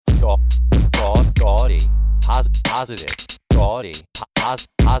Gaudy. Positive. Gaudy.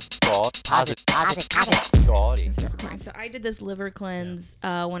 Positive. Gaudy. So I did this liver cleanse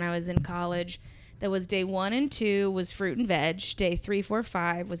when I was in college. That was day 1 and 2 was fruit and veg. Day 3, 4,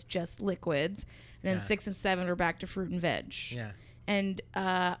 5 was just liquids. And then 6 and 7 were back to fruit and veg. Yeah. And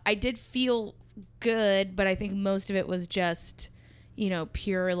I did feel good, but I think most of it was just,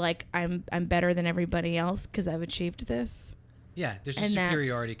 pure like I'm better than everybody else because I've achieved this. Yeah, there's a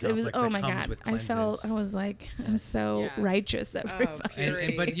superiority complex that comes with cleanses. I was like, I'm so righteous.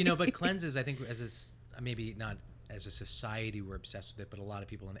 Everybody. But cleanses, I think, maybe not as a society we're obsessed with it, but a lot of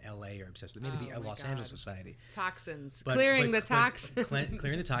people in LA are obsessed with it. Maybe the Los Angeles society. Toxins. Clearing the toxins.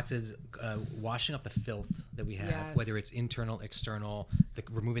 Clearing the toxins, washing off the filth that we have, whether it's internal, external,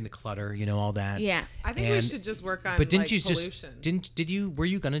 removing the clutter, all that. Yeah. I think we should just work on pollution. Were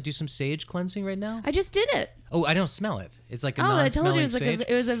you going to do some sage cleansing right now? I just did it. Oh, I don't smell it. It's like a I told you sage.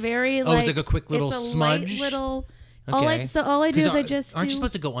 it was a very it was like a quick little smudge. Light little. Okay. All I do is I just. Aren't you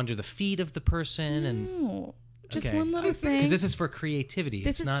supposed to go under the feet of the person and? Just one little thing. Because this is for creativity.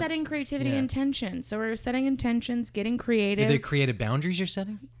 This is setting creativity intentions. So we're setting intentions, getting creative. Are they creative boundaries you're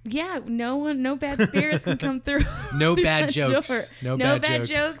setting? Yeah. No bad spirits can come through. No bad jokes. No bad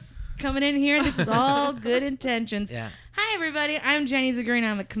jokes coming in here. This is all good intentions. Yeah. Hi, everybody. I'm Jenny Zagreen.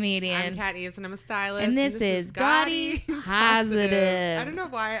 I'm a comedian. I'm Kat Eves, and I'm a stylist. And this is Gaudy Positive. I don't know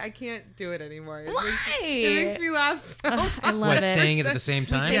why I can't do it anymore. Why? It makes me laugh so much. I love it. Saying it at the same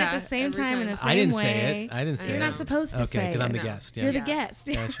time? We say it at the same time in the same way. I didn't say it. I didn't say it. You're not supposed to say it. Okay, because I'm the guest. Yeah. You're the guest.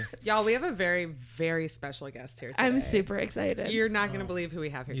 Gotcha. Y'all, we have a very, very special guest here today. I'm super excited. You're not going to believe who we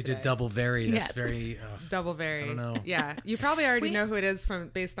have here you today. You did double very. That's very... double very. I don't know. Yeah. You probably already know who it is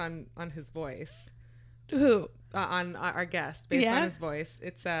based on his voice. Who? On our guest, based on his voice.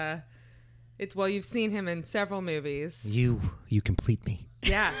 It's you've seen him in several movies. You complete me.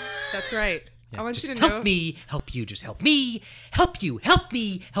 Yeah, that's right. Yeah, I want you to help know. Me, help you, just help me, help you, help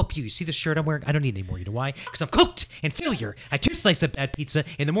me, help you. You see the shirt I'm wearing? I don't need any more. You know why? Because I'm cooked and failure. I 2 slices of bad pizza.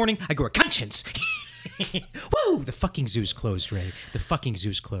 In the morning, I grow a conscience. Woo! The fucking zoo's closed, Ray. The fucking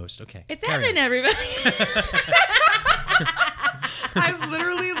zoo's closed. Okay. It's Evan, everybody. I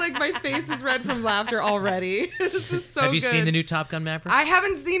literally, my face is red from laughter already. This is so good. Have you seen the new Top Gun Maverick? I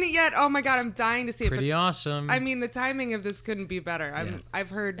haven't seen it yet. Oh my God, I'm dying to see it. Pretty awesome. I mean, the timing of this couldn't be better. I've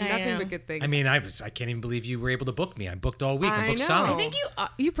heard nothing but good things. I mean, I can't even believe you were able to book me. I'm booked all week. I'm booked solid. I think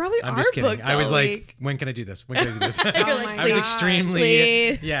you probably I'm are just kidding. booked I was all like, week. when can I do this? When can I do this? I was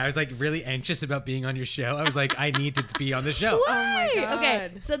extremely, please. I was like really anxious about being on your show. I was like, I need to be on the show. Why? Oh my God.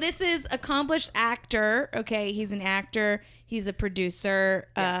 Okay, so this is accomplished actor. Okay, he's an actor. He's a producer.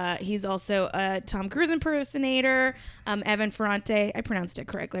 Yes. He's also a Tom Cruise impersonator. Evan Ferrante. I pronounced it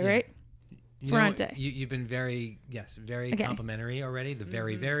correctly, right? Ferrante. You've been very complimentary already. The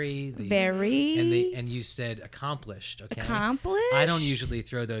very. And you said accomplished. Okay. Accomplished. I don't usually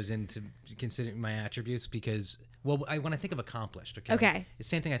throw those into considering my attributes because when I think of accomplished, okay, it's the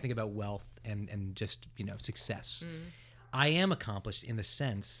same thing I think about wealth and just success. I am accomplished in the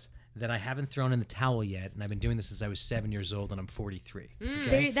sense that I haven't thrown in the towel yet, and I've been doing this since I was 7 years old, and I'm 43.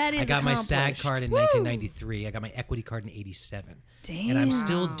 Okay? That is I got my SAG accomplished. card in 1993. I got my equity card in 87. Damn. And I'm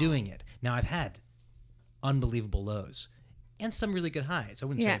still doing it. Now, I've had unbelievable lows and some really good highs. I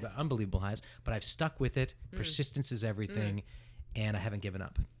wouldn't say about unbelievable highs, but I've stuck with it. Persistence is everything, and I haven't given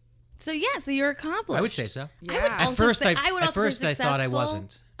up. So you're accomplished. I would say so. Yeah. I would At also first, say, I thought I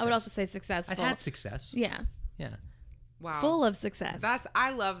wasn't. I would also say successful. I've had success. Yeah. Yeah. Wow. Full of success.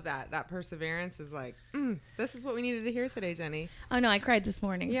 I love that. That perseverance is this is what we needed to hear today, Jenny. Oh no, I cried this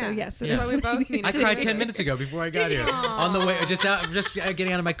morning. Yeah. So yes. That's what we both needed I to cried hear. 10 minutes ago before I got here. On the way, just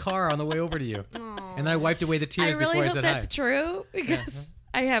getting out of my car on the way over to you. And then I wiped away the tears I really before I hope said that's hi. true because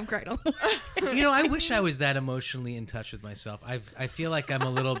I have cried a lot. I wish I was that emotionally in touch with myself. I feel like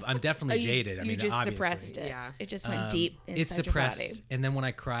I'm definitely jaded. I mean, you just obviously. suppressed it. Yeah. It just went deep inside It's suppressed. your body. And then when I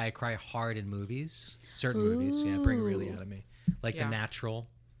cry hard in movies. Certain movies, bring it really out of me. Like The Natural.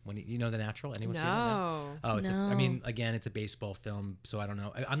 When you know The Natural? Anyone seen that? No. Oh, again, it's a baseball film, so I don't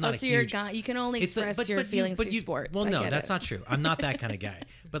know. I'm not so huge... you can only express your feelings through sports. Well, no, that's not true. I'm not that kind of guy.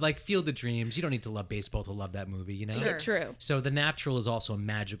 But like Field of Dreams, you don't need to love baseball to love that movie, Sure. True. So The Natural is also a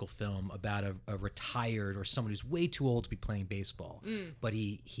magical film about a retired or someone who's way too old to be playing baseball, but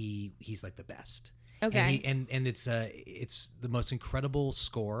he's like the best. Okay. And it's the most incredible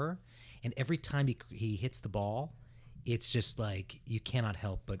score, and every time he hits the ball, it's just like you cannot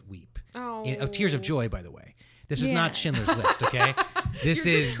help but weep. Oh. Tears of joy, by the way. This is not Schindler's List, okay? This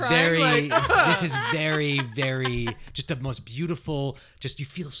You're is just crying, very, like, this is very, very, just the most beautiful. Just you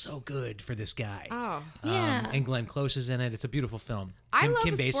feel so good for this guy. Oh. Yeah. And Glenn Close is in it. It's a beautiful film. I love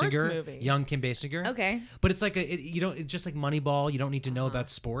Kim a sports Basinger, movie. young Kim Basinger. Okay. But it's like it's just like Moneyball. You don't need to know about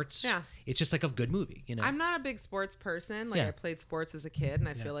sports. Yeah. It's just like a good movie. You know. I'm not a big sports person. Like Yeah. I played sports as a kid, and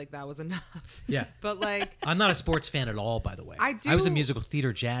I feel like that was enough. Yeah. But like, I'm not a sports fan at all, by the way. I was a do- musical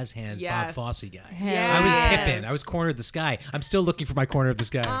theater jazz hands Bob Yes. Fosse guy. Hell I was Yes. Pippin. I was corner of the sky. I'm still looking for my corner of the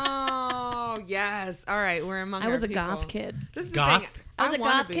sky. oh yes. All right, we're among. I was our a goth people. kid. This is Goth? the thing. I was a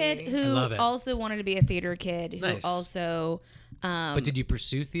wanna goth kid be. who love it. also wanted to be a theater kid. Who Nice. also, But did you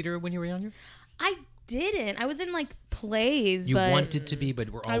pursue theater when you were younger? I didn't. I was in like plays, You but wanted to be, but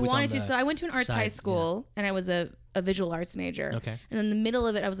we're I always wanted on to. the So I went to an arts high side, school, and I was a visual arts major. Okay. And in the middle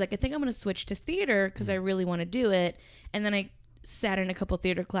of it, I was like, I think I'm going to switch to theater because I really want to do it. And then I sat in a couple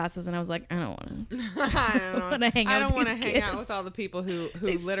theater classes, and I was like, I don't want to. I don't wanna hang out I don't with want to these hang out kids. with all the people who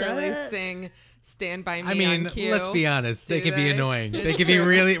They literally suck. sing "Stand by Me." I mean, on cue. let's be honest. They Do can be they? annoying. It's They can be true.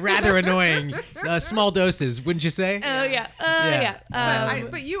 really rather annoying. Small doses, wouldn't you say? Oh yeah. Yeah. Yeah.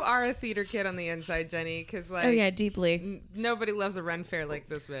 But you are a theater kid on the inside, Jenny, because like Oh yeah, deeply. nobody loves a Ren Fair like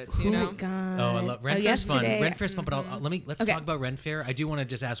this bitch. Oh You my know. god. Oh, I love Ren Fair's fun. yesterday- Ren Fair's fun, but let's Okay. talk about Ren Fair. I do want to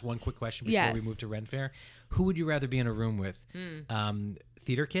just ask one quick question before we Yes. move to Ren Fair. Who would you rather be in a room with?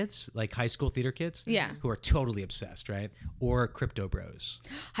 Theater kids, like high school theater kids, Yeah. who are totally obsessed, right? Or crypto bros.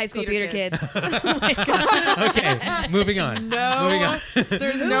 High school Theater theater kids. kids. Okay, moving on. No. Moving on.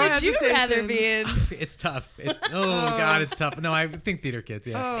 There's Who no would you hesitation. rather be in? It's tough. It's god, it's tough. No, I think theater kids,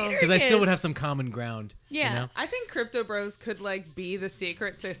 yeah, Oh. because I still would kids. have some common ground. Yeah. You know? I think crypto bros could like be the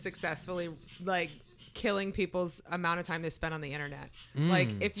secret to successfully like killing people's amount of time they spend on the internet. Like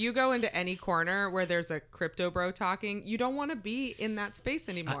if you go into any corner where there's a crypto bro talking, you don't want to be in that space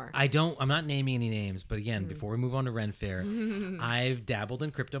anymore. I'm not naming any names, but again, before we move on to Ren Fair, I've dabbled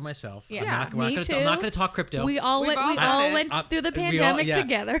in crypto myself. Yeah, I'm me not too. going to talk crypto. We all We've went. all We done all it. went through the We all- pandemic yeah.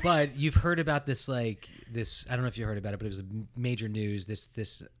 together. But you've heard about this, like this. I don't know if you heard about it, but it was major news.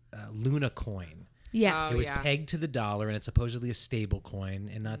 This Luna coin. Yes. Oh, It was yeah. pegged to the dollar, and it's supposedly a stable coin.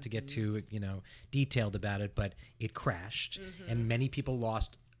 And not to get too detailed about it, but it crashed, and many people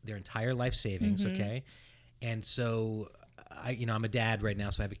lost their entire life savings. Okay, and so I'm a dad right now,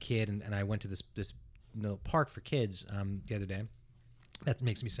 so I have a kid, and I went to this little park for kids the other day. That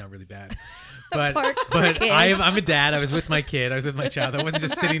makes me sound really bad, but park for kids. I'm a dad. I was with my kid. I was with my child. I wasn't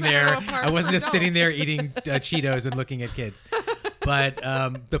just sitting there. I wasn't just sitting there eating Cheetos and looking at kids. But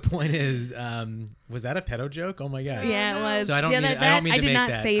the point is, was that a pedo joke? Oh my god! Yeah, it was. So I don't Yeah, mean. I don't mean I to did make not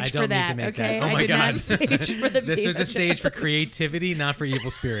that. sage I for don't mean that. to make Okay, that. Oh I my did god! not sage for the This was a pedo stage for jokes. creativity, not for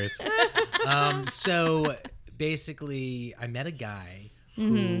evil spirits. So basically, I met a guy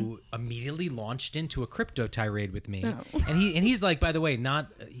who immediately launched into a crypto tirade with me, and he's like, by the way,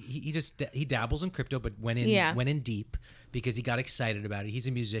 he dabbles in crypto, but went in deep because he got excited about it. He's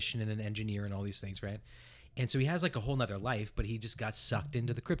a musician and an engineer and all these things, right? And so he has like a whole nother life, but he just got sucked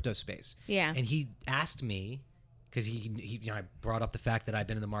into the crypto space. Yeah. And he asked me, because I brought up the fact that I've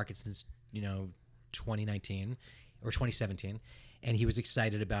been in the market since 2019 or 2017, and he was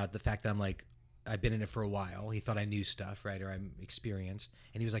excited about the fact that I'm like, I've been in it for a while. He thought I knew stuff, right? Or I'm experienced.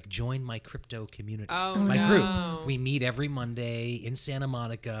 And he was like, join my crypto community. Oh, my no. group. We meet every Monday in Santa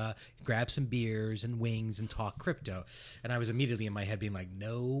Monica, grab some beers and wings and talk crypto. And I was immediately in my head being like,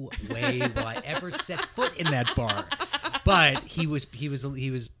 no way will I ever set foot in that bar. But he was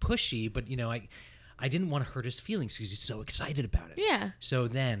pushy, but I didn't want to hurt his feelings because he's so excited about it. Yeah. So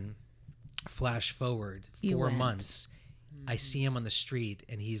then, flash forward You 4 went. months, I see him on the street,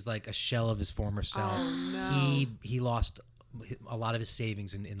 and he's like a shell of his former self. Oh, no. He lost a lot of his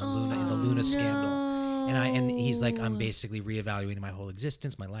savings in the Luna scandal, and he's like, I'm basically reevaluating my whole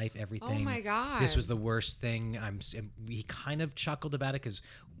existence, my life, everything. Oh my God. This was the worst thing. He kind of chuckled about it because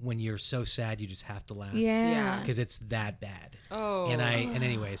when you're so sad, you just have to laugh. Yeah. Because it's that bad. Oh. And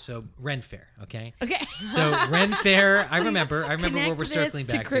anyway, so Ren Fair, okay? Okay. So Ren Fair, I remember where Connect we're this circling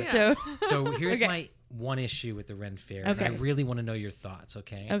to back crypto. So here's Okay. my one issue with the Ren Fair, and Okay. I really want to know your thoughts,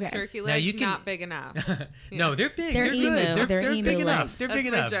 okay? Okay. Turkey Now legs you can- not big enough. No, they're big. They're They're emu. good. They're They're emu big enough. legs. They're That's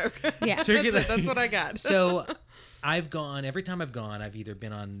big my enough. joke. Yeah. Turkey That's legs. what I got. So I've gone every time I've gone. I've either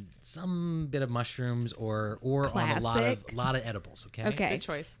been on some bit of mushrooms or on a Classic. lot of edibles. Okay. Okay. Good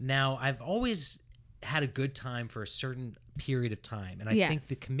choice. Now I've always had a good time for a certain period of time, and I think Yes.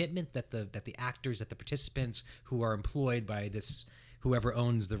 the commitment that the actors, that the participants who are employed by this, whoever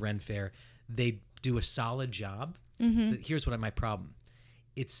owns the Ren Fair, they do a solid job. Here's what my problem.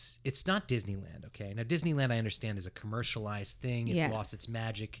 It's not Disneyland, okay? Now Disneyland, I understand, is a commercialized thing. It's Yes. lost its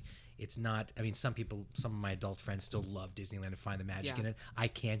magic. It's not. I mean, some of my adult friends still love Disneyland and find the magic Yeah. in it. I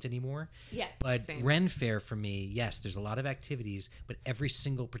can't anymore. Yeah, But same. Ren Fair for me, yes, there's a lot of activities, but every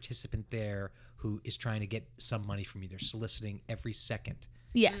single participant there who is trying to get some money from me, they're soliciting every second.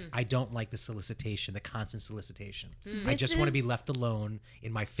 Yes. I don't like the solicitation, the constant solicitation. I This just want to be is- left alone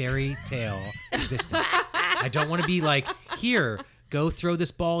in my fairy tale existence. I don't want to be like, here, go throw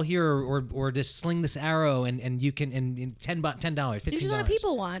this ball here, or just sling this arrow, and you can in $10, $15. You just want to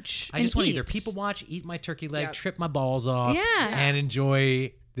people watch. I just and want to either eat. people watch, eat my turkey leg, Yep. trip my balls off, Yeah. and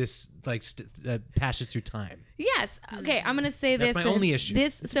enjoy this passes through time. Yes. Okay. I'm gonna say That's this. my only issue.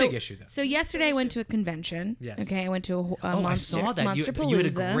 This It's a so big issue, though. So yesterday I went to a convention. Yes. Okay. I went to a Oh, Monster, I saw that. You had a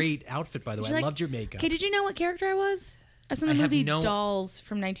Monsterpalooza. great outfit, by the way. Did you I like- loved your makeup. Okay. Did you know what character I was? I was in the I have movie no- Dolls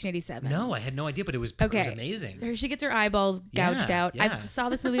from 1987. No, I had no idea, but it was Okay. amazing. She gets her eyeballs gouged Yeah, out. yeah. I saw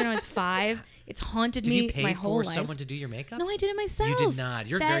this movie when I was 5. It's haunted Did me you pay my for whole life. someone to do your makeup? No, I did it myself. did not.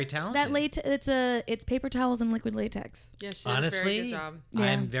 You're very talented. It's paper towels and liquid latex. Yeah, she did a very Honestly, good job. Yeah.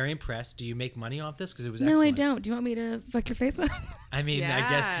 I'm very impressed. Do you make money off this? Because it was No, I excellent. don't. Do you want me to fuck your face up? I mean, I guess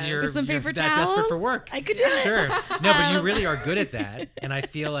Yes. you're, With some you're paper that desperate for towels? work. I could do it. Sure. No, but you really are good at that. And I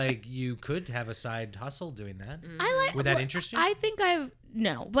feel like you could have a side hustle doing that. I like. Would that well, interest you? I think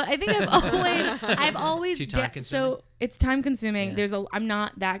but I think I've always. Too time consuming? So it's time consuming. Yeah. I'm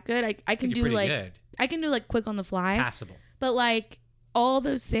not that good. I can you're do pretty like good. I can do like quick on the fly. Passable. But like all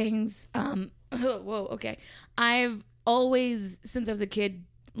those things. Whoa. Okay. I've always, since I was a kid,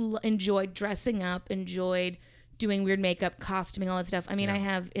 enjoyed dressing up. Enjoyed doing weird makeup, costuming, all that stuff. I mean, Yeah. I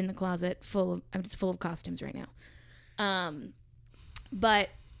have in the closet I'm just full of costumes right now. But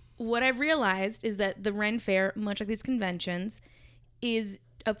what I've realized is that the Ren Fair, much like these conventions, is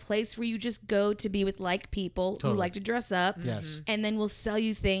a place where you just go to be with like people who Totally. like to dress up. Yes. And then we'll sell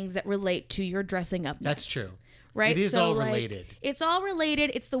you things that relate to your dressing up. That's true. Right? It is all related. It's all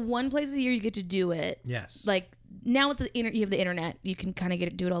related. It's the one place of the year you get to do it. Yes. Like now with you have the internet, you can kind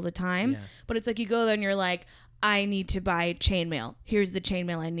of do it all the time. Yeah. But it's like you go there and you're like, I need to buy chainmail. Here's the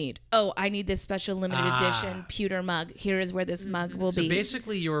chainmail I need. Oh, I need this special limited edition pewter mug. Here is where this mug will So be.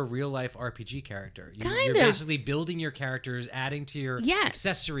 basically, you're a real life RPG character. You're Kinda. basically building your characters, adding to your Yes.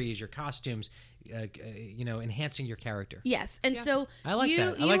 accessories, your costumes, enhancing your character. Yes, and so I like you,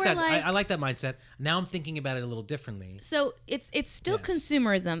 that. I you like were that. like, I like that mindset. Now I'm thinking about it a little differently. so it's still Yes.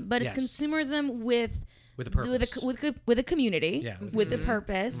 consumerism, but it's Yes. consumerism with With a purpose. with a community, Yeah, with a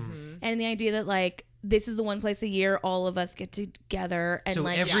purpose, and the idea that like this is the one place a year all of us get together and So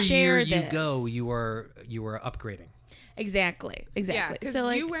like every share year you this. go, you are upgrading. Exactly. Yeah, because so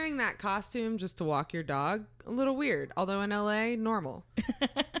like you wearing that costume just to walk your dog, a little weird. Although in LA, normal.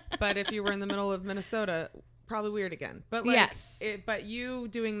 But if you were in the middle of Minnesota, probably weird again. But like, Yes. but you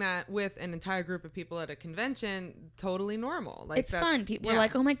doing that with an entire group of people at a convention, totally normal. Like it's that's- fun. People are yeah.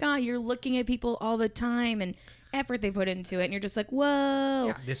 like, oh my god, you're looking at people all the time and effort they put into it, and you're just like, whoa.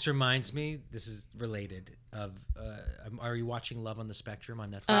 Yeah. This reminds me. This is related. Of are you watching Love on the Spectrum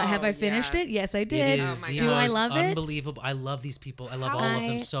on Netflix? Have I Oh, finished yes. it? Yes, I It did. is Oh my the God. Do I most love it? unbelievable. I love these people. I love all of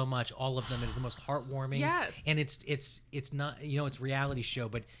them I- so much. All of them. It is the most heartwarming. Yes. And it's not it's a reality show,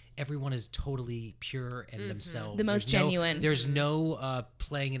 but everyone is totally pure and themselves. The most There's no- genuine. There's no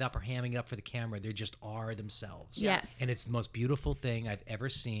playing it up or hamming it up for the camera. They just are themselves. Yes. And it's the most beautiful thing I've ever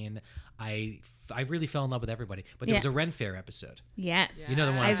seen. I really fell in love with everybody. But there was Yeah. a Ren Fair episode. Yes. You know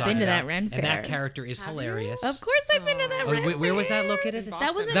the one I'm I've talking been to about. that Ren And that Fair. character is hilarious. Of course, I've been to that. Oh, Ren where was that Fair. located?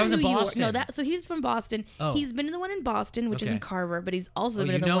 That was in That was in New York. Boston. No, so he's from Boston. Oh. He's been to the one in Boston, which is in Okay. Carver, but he's also Oh,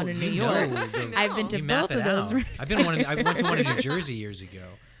 been you to the know- one in New you know York. the- I've been to You map both it of those. out. Ren I went to one in New Fairs. Jersey years ago.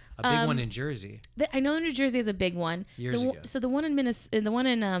 A big one in Jersey. I know New Jersey is a big one. Years ago. So the one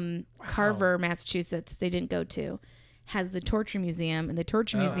in Carver, Massachusetts, they didn't go to, has the Torture Museum, and the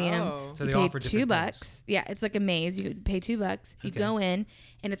Torture Museum, Oh. So you they pay offer different $2. things. Yeah, it's like a maze. You pay $2. You Okay. go in,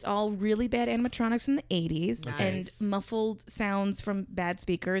 and it's all really bad animatronics from the 80s Nice. and muffled sounds from bad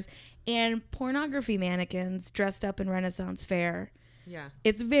speakers and pornography mannequins dressed up in Renaissance fair. Yeah.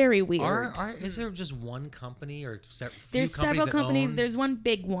 It's very weird. Is there just one company or few There's several that companies. own- There's one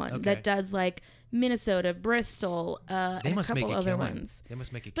big one Okay. that does like Minnesota, Bristol, They and a must make couple a other killing. ones. They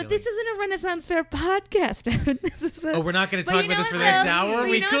must make a But killing. this isn't a Renaissance Fair podcast. This is Oh, we're not going to But talk you know about this for what, the next though? hour? But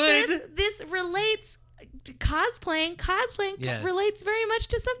We you know what could. This relates cosplaying Yes. relates very much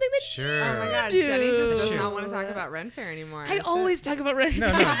to something that Sure. Oh my God, do. Jenny just does Sure. not want to talk about Ren Fair anymore. I always talk about Ren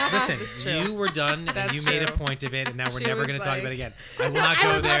No, Fair. listen, true. you were done and That's you made a true. point of it, and now we're She never was going to talk like- about it again. I will not I go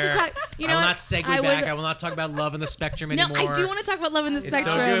would love there. to talk. You know I will what? not segue I would- back. I will not talk about love in the spectrum No, anymore. I do want to talk about Love in the It's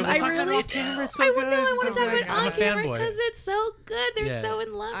Spectrum. so good. We'll I talk about it really off camera. It's so I good. want to It's talk so about good. it I'm a on camera fanboy. because it's so good. They're Yeah. so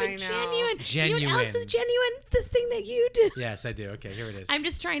in love I and know. genuine. You know what Genuine. else is genuine? The thing that you do. Yes, I do. Okay, here it is. I'm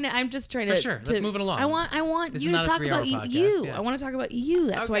just trying to. For sure. Let's move it along. I want This you is to not a talk 3-hour about podcast, you. yeah. I want to talk about you.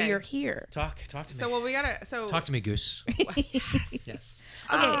 That's why Okay. you're here. Talk to me. So well, we gotta. So Talk to me, Goose. Yes. Yes.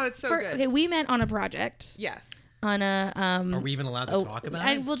 Okay, Oh, it's so good. okay, we met on a project. Yes. On a Are we even allowed to talk about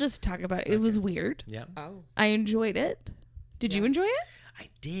it? We'll just talk about it. It was weird. Yeah. Oh. I enjoyed it. Did you enjoy it? I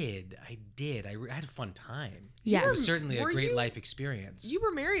did. I had a fun time. Yes. It was certainly a Were great you- life experience. You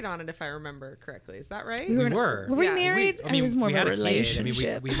were married on it, if I remember correctly. Is that right? we were- were. were we Yeah. married? It was more we of had a kid.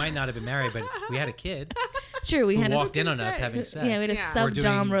 relationship. We might not have been married, but we had a kid It's true. We who had walked in gonna on us say. having sex. yeah, we had a Yeah. We're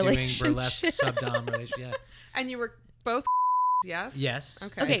sub-dom doing relationship. burlesque sub-dom relationship. Yeah. And you were both. Yes. Yes.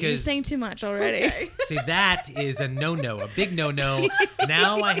 Okay. Okay, you're because- saying too much already. Okay. See, that is a no-no, a big no-no.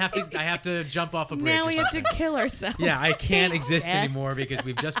 Now I have to jump off a bridge. Now or we have to something. kill ourselves. Yeah, I can't exist Yeah. anymore because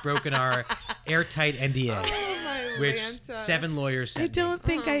we've just broken our airtight NDA, Oh, my which Lanta. 7 lawyers I sent me. don't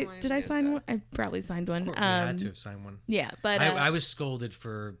think Oh, I my did. I sign goodness. one. I probably signed one. We had to have signed one. Yeah, but I was scolded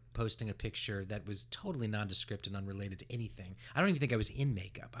for posting a picture that was totally nondescript and unrelated to anything. I don't even think I was in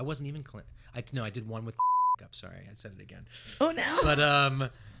makeup. I wasn't even I did one with makeup. Sorry, I said it again. oh no.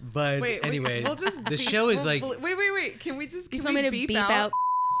 But Wait, anyway, we'll just the beep- show is we'll like Wait. Can we just? You Can want we me to beep out?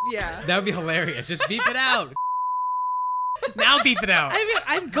 Yeah. that would be hilarious. Just beep it out. Now beep it out. I mean,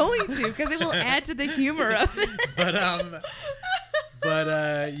 I'm going to because it will add to the humor of it.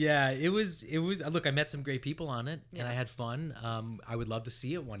 But yeah, it was look, I met some great people on it and I had fun. I would love to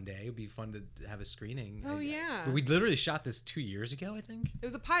see it one day. It'd be fun to have a screening. Oh, yeah. We literally shot this 2 years ago, I think. It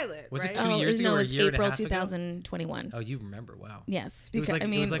was a pilot. Was it right? 2 years ago no, or it a was year and a April half ago? 2021. Oh, you remember? Wow. Yes, It was because like, I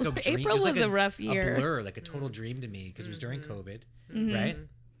mean, it was like a dream. April it was like a rough year. A blur, like a total dream to me because it was during COVID, Mm-hmm. right?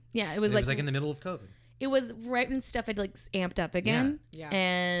 Yeah, it It was was like in the middle of COVID. it was right when stuff had like amped up again. Yeah.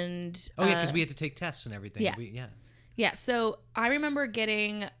 And Oh yeah, because we had to take tests and everything. yeah. Yeah. yeah. So I remember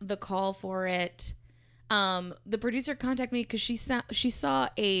getting the call for it. The producer contacted me because she saw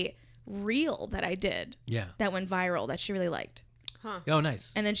a reel that I did Yeah. that went viral that she really liked. Oh,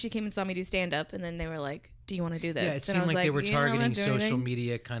 nice. And then she came and saw me do stand up, and then they were like, "Do you want to do this?" Yeah, it and I seemed was like they were "Yeah, I'm not targeting doing social anything."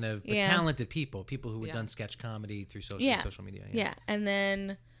 media kind of but Yeah. talented people who had Yeah. done sketch comedy through social media. Yeah. And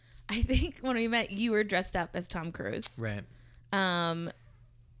then I think when we met, you were dressed up as Tom Cruise. Right.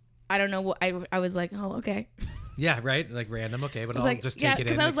 I don't know what I was like. Oh, okay. Yeah, right? Like random, okay, but I I'll was like, just yeah, take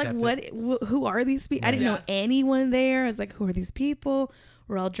it in. because I was like, accept it. who are these people? I didn't know Yeah. anyone there. I was like, who are these people?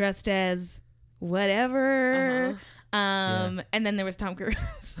 We're all dressed as whatever. And then there was Tom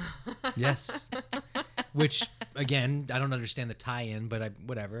Cruise. Yes. Which again, I don't understand the tie-in, but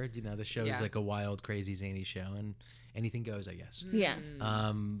whatever. You know, the show is Yeah. like a wild, crazy, zany show, and anything goes, I guess. Yeah.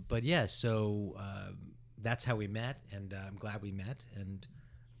 But yeah, so that's how we met, and I'm glad we met, and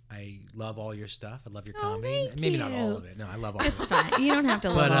I love all your stuff. I love your comedy. thank Maybe not all you. of it. No, I love all It's of it. fine. You don't have to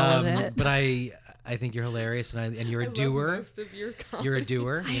love all of it. But I think you're hilarious, and you're a I love doer. most of your You're a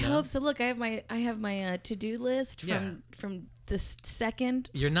doer. I you know? hope so. Look, I have my to-do list Yeah. from the second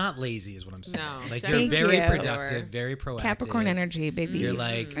You're not lazy, is what I'm saying. No, Like Jenny's you're very you. productive, very proactive. Capricorn energy, baby. You're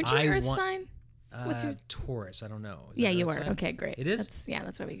like, Aren't you I your Earth want. sign? What's your- Taurus? I don't know. Is Yeah, that you Earth are. sign? Okay, great. It is?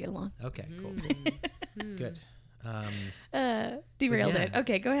 That's why we get along. Okay, cool. Good. Derailed yeah. it.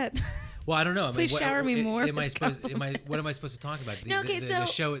 Okay, go ahead. Well, I don't know. I mean, Please shower me more Am I with supposed? What am I supposed to talk about? No, okay, the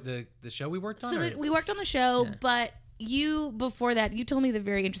so- show we worked on. So or- we worked on the show, Yeah. but you before that, you told me the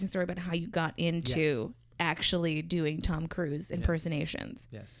very interesting story about how you got into actually doing Tom Cruise impersonations.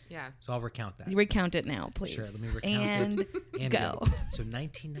 Yes. Yeah. So I'll recount that. You recount it now, please. Sure, let me recount and it. And go. So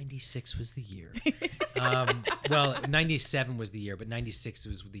 1996 was the year. Well, 97 was the year, but 96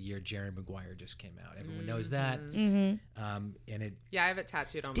 was the year Jerry Maguire just came out. Everyone knows that. And it. Yeah, I have it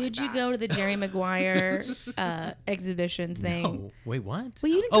tattooed on my Did you back. go to the Jerry Maguire exhibition thing? Oh, wait, what?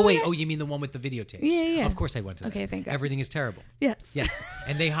 Well, you didn't oh, go wait. to that? Oh, you mean the one with the videotapes? Yeah. Of course I went to that. Okay, thank God. Everything is terrible. Yes. Yes.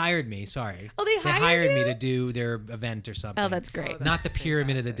 And they hired me. Sorry. Oh, they hired me you? to do their event or something. Oh, that's great. Oh, Not the That's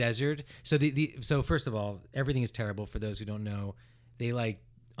Pyramid of the fantastic. Desert. So so first of all, everything is terrible. For those who don't know, they like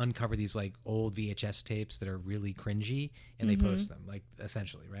uncover these like old VHS tapes that are really cringy, and they post them, like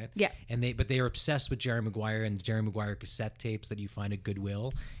essentially, right? Yeah. And they are obsessed with Jerry Maguire and the Jerry Maguire cassette tapes that you find at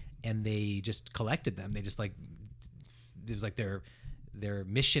Goodwill, and they just collected them. They just like it was like their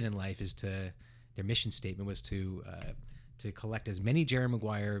mission in life is to their mission statement was to to collect as many Jerry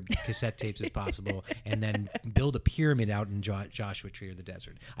Maguire cassette tapes as possible, and then build a pyramid out in Joshua Tree or the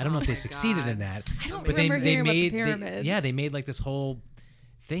desert. I don't know if they succeeded in that. I don't but remember they hearing about the made pyramid. they made like this whole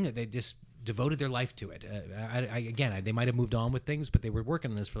thing. They just devoted their life to it. They might have moved on with things, but they were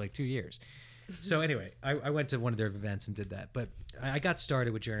working on this for like 2 years. So anyway, I went to one of their events and did that. But I got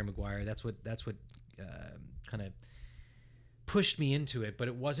started with Jerry Maguire. That's what kind of pushed me into it. But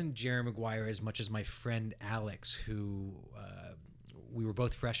it wasn't Jerry Maguire as much as my friend Alex, who we were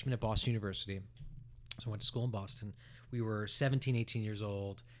both freshmen at Boston University. So I went to school in Boston. We were 17, 18 years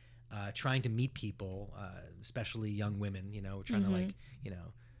old, trying to meet people, especially young women, trying to like,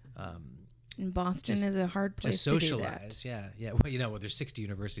 And Boston is a hard place just to socialize. do that. Yeah. Well, there's 60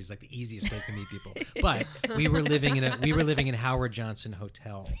 universities, like the easiest place to meet people. But we were living in Howard Johnson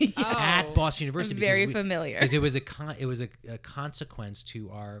Hotel at Boston University. Very familiar. Because it was a consequence to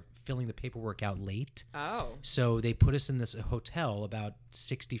our filling the paperwork out late. Oh. So they put us in this hotel, about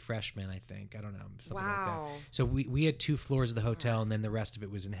 60 freshmen, I think. I don't know, something like that. So we had 2 floors of the hotel, and then the rest of it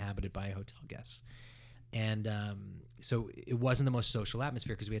was inhabited by hotel guests. And so it wasn't the most social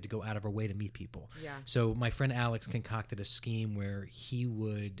atmosphere because we had to go out of our way to meet people. Yeah. So my friend Alex concocted a scheme where he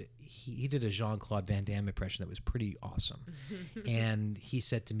did a Jean-Claude Van Damme impression that was pretty awesome. And he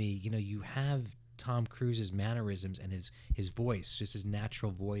said to me, you have Tom Cruise's mannerisms and his voice, just his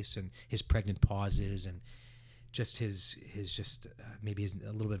natural voice and his pregnant pauses and just his maybe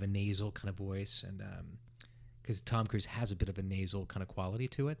a little bit of a nasal kind of voice, and because Tom Cruise has a bit of a nasal kind of quality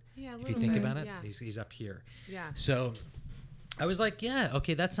to it. Yeah, if you think bit, about it, yeah. he's up here. Yeah. So I was like, yeah,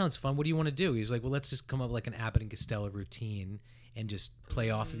 okay, that sounds fun. What do you want to do? He was like, well, let's just come up with like an Abbott and Costello routine and just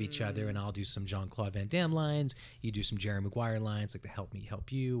play off of each other, and I'll do some Jean-Claude Van Damme lines, you do some Jerry Maguire lines, like the help me help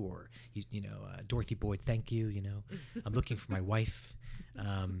you, or Dorothy Boyd, thank you, I'm looking for my wife,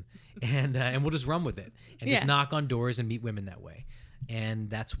 and we'll just run with it and just knock on doors and meet women that way. And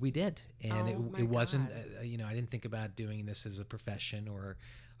that's what we did. And it wasn't, I didn't think about doing this as a profession or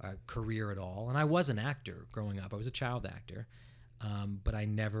a career at all. And I was an actor growing up. I was a child actor. But I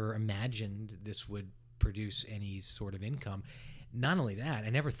never imagined this would produce any sort of income. Not only that, I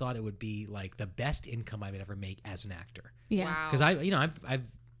never thought it would be like the best income I would ever make as an actor. Yeah. Wow. Because I've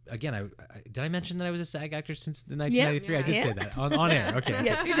did I mention that I was a SAG actor since 1993? Yeah. I did say that on air. Okay.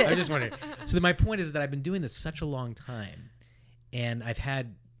 Yes, you did. I just wondered. So my point is that I've been doing this such a long time, and I've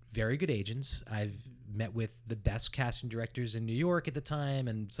had very good agents. I've met with the best casting directors in New York at the time,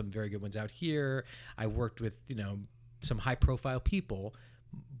 and some very good ones out here. I worked with some high profile people,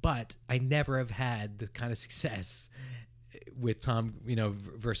 but I never have had the kind of success with Tom,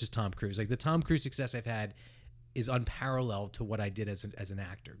 versus Tom Cruise. Like the Tom Cruise success I've had is unparalleled to what I did as an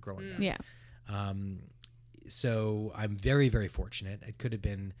actor growing up. Yeah. So I'm very, very fortunate. It could have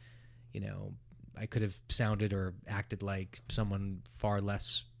been, I could have sounded or acted like someone far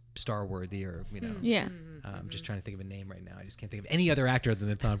less star-worthy, or Yeah. I'm just trying to think of a name right now. I just can't think of any other actor other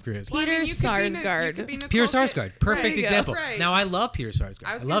than Tom Cruise. Peter Sarsgaard. Peter Sarsgaard, perfect you go. example. Right. Now I love Peter Sarsgaard.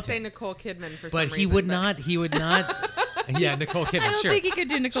 I was love going to say him. Nicole Kidman for some But reason. he would not. Yeah, Nicole Kidman. I don't sure. think he could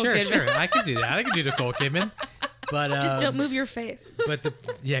do Nicole Sure, Kidman. sure. I could do that. I could do Nicole Kidman. But Just don't move your face. But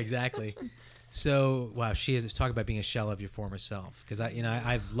yeah, exactly. So wow, she is talking about being a shell of your former self. Because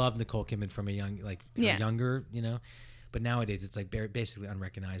I've loved Nicole Kidman from a younger, but nowadays it's like basically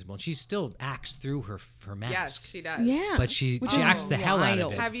unrecognizable, and she still acts through her mask. Yes, she does. Yeah. But she Which acts is the hell out of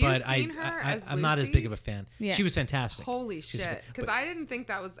wild. it. Have you but seen her as I'm not as Lucy? big of a fan. Yeah. She was fantastic. Holy She's- shit. Because but- I didn't think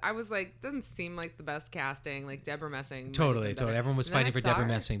that was, I was like, doesn't seem like the best casting. Like Deborah Messing. might have Totally. been better. Everyone was And then fighting I for saw Deborah her.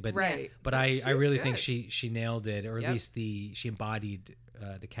 Messing, but Right. but Oh, I she's really good. think she nailed it, or at Yep. least she embodied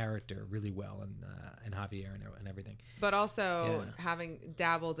the character really well, and Javier and everything. But also Yeah. having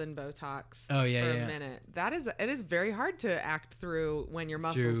dabbled in Botox Oh, yeah, for yeah. a minute, it is very hard to act through when your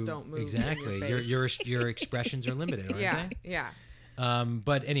muscles Through- don't move. exactly. In your face. Your expressions are limited, aren't yeah, they? yeah.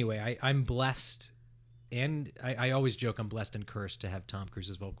 But anyway, I'm blessed, and I always joke I'm blessed and cursed to have Tom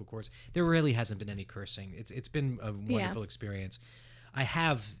Cruise's vocal cords. There really hasn't been any cursing. It's been a wonderful experience. I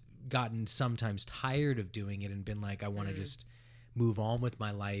have gotten sometimes tired of doing it and been like, I want to just move on with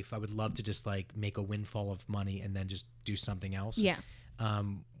my life. I would love to just like make a windfall of money and then just do something else. Yeah.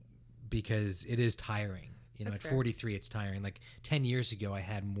 Because it is tiring. That's At fair. 43, it's tiring. Like 10 years ago, I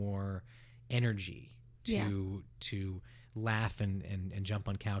had more energy to laugh and jump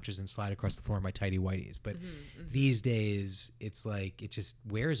on couches and slide across the floor in my tighty whities. But these days, it's like it just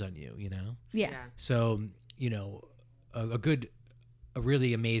wears on you, Yeah. So, a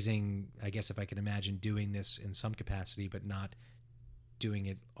really amazing, I guess if I could imagine doing this in some capacity, but not doing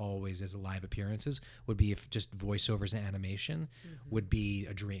it always as live appearances would be if just voiceovers and animation would be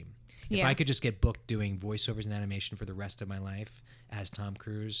a dream. If I could just get booked doing voiceovers and animation for the rest of my life as Tom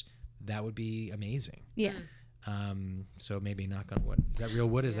Cruise, that would be amazing. Yeah. So maybe knock on wood. Is that real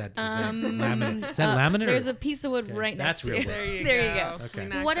wood? Is that laminate? Is that laminate? There's a piece of wood right next to real you. wood. There you go.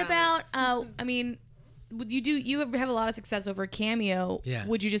 Okay. What about? I mean, you have a lot of success over Cameo. Yeah.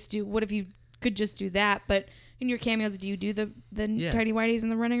 Would you just do? What if you could just do that? But in your cameos, do you do the tidy whities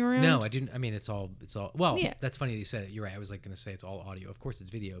and the running around? No, I didn't. I mean, it's all. Well, Yeah. that's funny that you said it. You're right. I was like going to say it's all audio. Of course,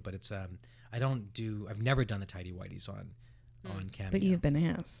 it's video, but it's. I've never done the tidy whities on Cameo. But you've been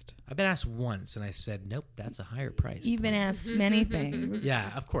asked. I've been asked once, and I said, nope, that's a higher price. You've been asked many things.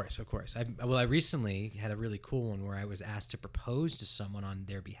 Yeah, of course. I recently had a really cool one where I was asked to propose to someone on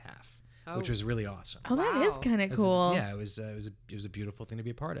their behalf, which was really awesome. Oh, that is kind of cool. Yeah, it was a beautiful thing to be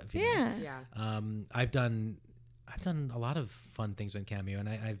a part of. You Yeah. know? I've done a lot of fun things on Cameo, and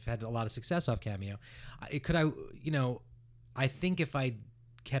I've had a lot of success off Cameo. I think if I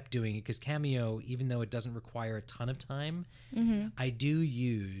kept doing it, because Cameo, even though it doesn't require a ton of time, I do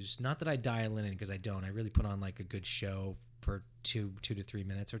use, not that I dial in because I don't. I really put on like a good show for 2 to 3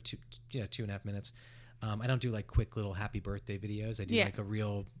 minutes or 2.5 minutes. I don't do like quick little happy birthday videos. I do like a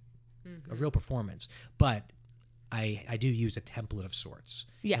real performance, but I do use a template of sorts.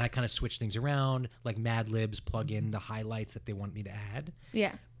 Yes. And I kind of switch things around, like Mad Libs, plug in the highlights that they want me to add.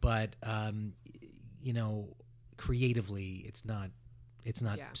 Yeah. But creatively, it's not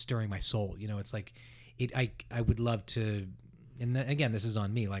stirring my soul. It's like I would love to, and again, this is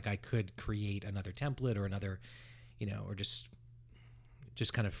on me. Like I could create another template or another, or just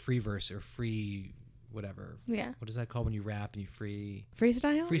kind of free verse or free whatever. Yeah. What is that called when you rap and you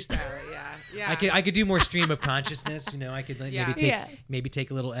freestyle? Yeah. I could do more stream of consciousness. I could maybe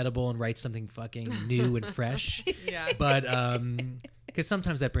take a little edible and write something fucking new and fresh. Yeah. But because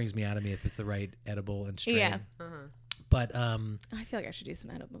sometimes that brings me out of me if it's the right edible and strain. Yeah. But I feel like I should do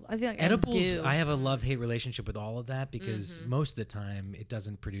some edibles. I feel like edibles, I do. I have a love-hate relationship with all of that because most of the time it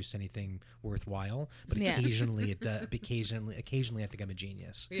doesn't produce anything worthwhile. But occasionally it does. Occasionally I think I'm a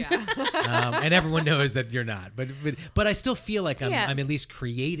genius. Yeah. And everyone knows that you're not. But I still feel like I'm at least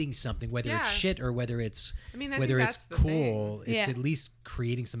creating something, whether it's shit or whether it's whether it's cool. It's at least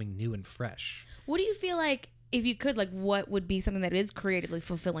creating something new and fresh. What do you feel like if you could, like, what would be something that is creatively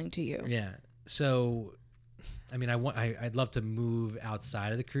fulfilling to you? Yeah. So, I mean, I'd love to move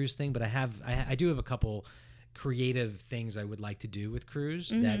outside of the cruise thing, but I do have a couple creative things I would like to do with cruise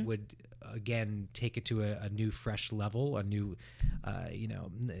that would, again, take it to a new, fresh level, a new,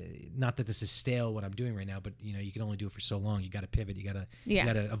 not that this is stale what I'm doing right now, but you can only do it for so long. You got to pivot. You got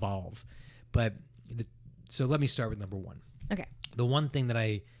to evolve. But so let me start with number one. Okay. The one thing that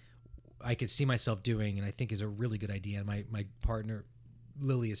I could see myself doing, and I think is a really good idea, and my partner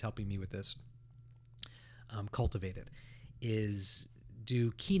Lily is helping me with this. Cultivated is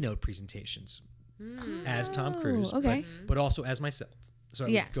do keynote presentations as Tom Cruise, but also as myself. So I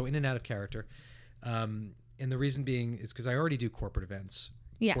would go in and out of character. And the reason being is because I already do corporate events,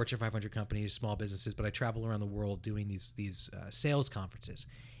 Fortune 500 companies, small businesses, but I travel around the world doing these sales conferences,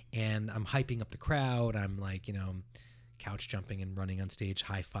 and I'm hyping up the crowd. I'm like, couch jumping and running on stage,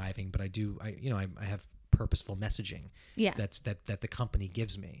 high-fiving, but I have purposeful messaging that the company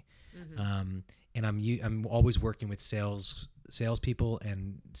gives me. And I'm always working with salespeople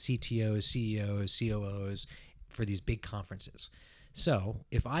and CTOs, CEOs, COOs for these big conferences. So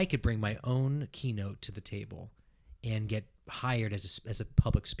if I could bring my own keynote to the table and get hired as a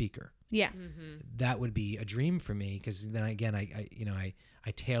public speaker, that would be a dream for me, because then again I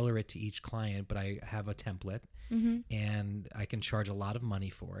tailor it to each client, but I have a template and I can charge a lot of money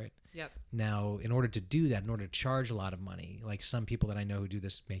for it. Yep. Now, in order to do that, in order to charge a lot of money, like some people that I know who do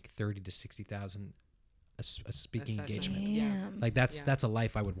this make $30,000 to $60,000 a speaking engagement. Damn. Like that's a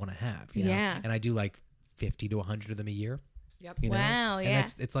life I would want to have. You know? And I do like 50 to 100 of them a year. Yep. You know? Wow.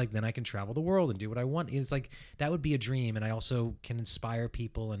 And it's like then I can travel the world and do what I want. It's like that would be a dream, and I also can inspire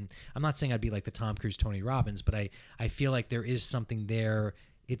people. And I'm not saying I'd be like the Tom Cruise, Tony Robbins, but I feel like there is something there.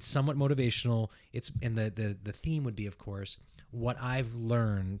 It's somewhat motivational. And the theme would be, of course, what I've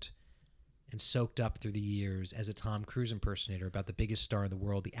learned and soaked up through the years as a Tom Cruise impersonator about the biggest star in the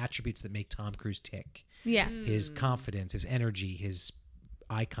world, the attributes that make Tom Cruise tick. Yeah. His confidence, his energy, his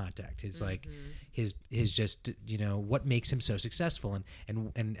eye contact, his like his just, what makes him so successful.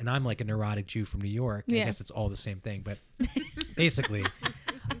 And I'm like a neurotic Jew from New York. I guess it's all the same thing, but basically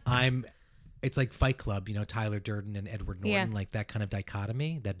it's like Fight Club, Tyler Durden and Edward Norton, like that kind of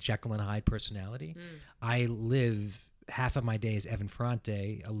dichotomy, that Jekyll and Hyde personality. I live half of my day as Evan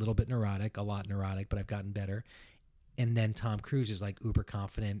Ferrante, a little bit neurotic, a lot neurotic, but I've gotten better. and then Tom Cruise is like uber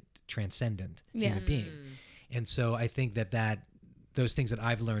confident, transcendent human being. And so I think that those things that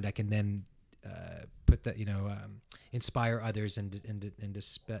I've learned, I can then put that, inspire others and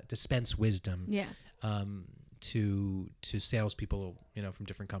dispense wisdom. Yeah. To salespeople, from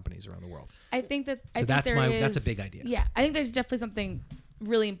different companies around the world. I think that. So that's a big idea. Yeah, I think there's definitely something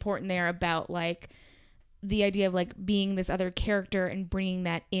really important there about like the idea of like being this other character and bringing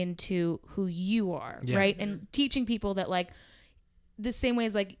that into who you are, right? And teaching people that like the same way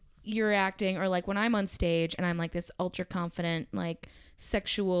as like you're acting, or like when I'm on stage and I'm like this ultra confident, like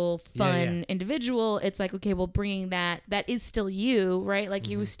sexual, fun individual, it's like, okay, well, bringing that is still you, right? Like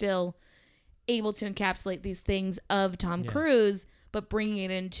you still able to encapsulate these things of Tom Cruise, but bringing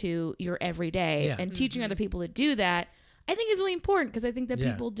it into your everyday and teaching other people to do that, I think is really important, because I think that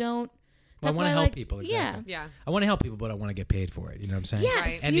people don't. Well, I want to help people. Exactly. Yeah. I want to help people, but I want to get paid for it. You know what I'm saying? Yes,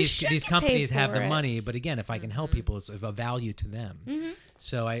 Right. And these companies have the it. money, but again, if I can help people, it's of a value to them.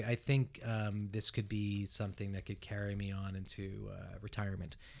 So I think this could be something that could carry me on into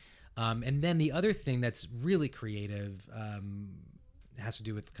retirement. And then the other thing that's really creative has to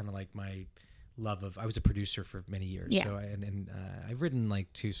do with kind of like my love of. I was a producer for many years, so I've written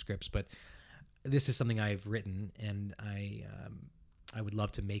like 2 scripts, but this is something I've written, and I would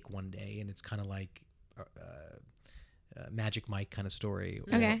love to make one day, and it's kind of like Magic Mike kind of story,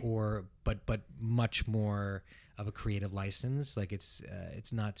 but much more of a creative license. Like it's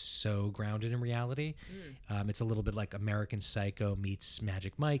not so grounded in reality. It's a little bit like American Psycho meets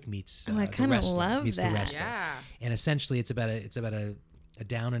Magic Mike meets I kind of love meets that. The Wrestler. Yeah. And essentially, it's about a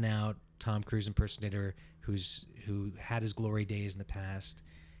down and out Tom Cruise impersonator who had his glory days in the past,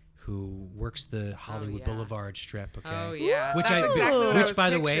 who works the Hollywood Boulevard strip. Okay. Oh yeah. Which That's exactly what I was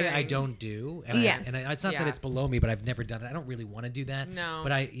by the way, I picturing. don't do. And Yes. it's not that it's below me, but I've never done it. I don't really want to do that. No.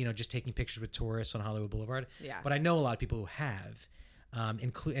 But I, just taking pictures with tourists on Hollywood Boulevard. Yeah. But I know a lot of people who have,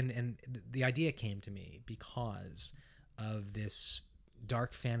 and the idea came to me because of this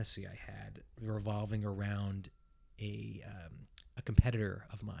dark fantasy I had revolving around a competitor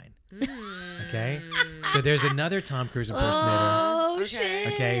of mine. Okay. So there's another Tom Cruise impersonator. Oh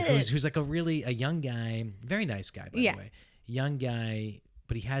shit! Okay, who's like a young guy, very nice guy, by the way, young guy,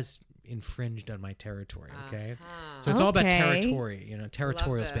 but he has infringed on my territory. Okay, so it's all about territory,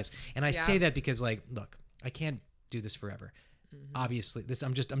 territorial Love space. this. And I say that because, like, look, I can't do this forever. Obviously,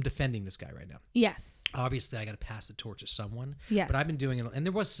 I'm defending this guy right now. Yes. Obviously, I got to pass the torch to someone. Yes. But I've been doing it, and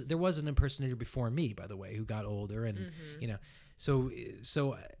there was an impersonator before me, by the way, who got older, and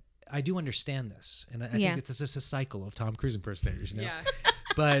so I do understand this, and I think it's just a cycle of Tom Cruise impersonators, Yeah.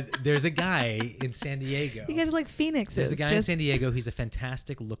 But there's a guy in San Diego. You guys are like phoenixes. There's a guy in San Diego. He's a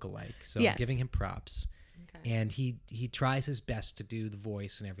fantastic lookalike, so Yes. I'm giving him props. And he tries his best to do the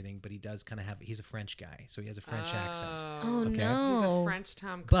voice and everything, but he does kind of he's a French guy, so he has a French accent. Oh Okay. He's no! a French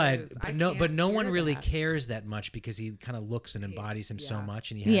Tom But Cruise. I no can't one hear really that. cares that much, because he kind of looks and embodies him so yeah.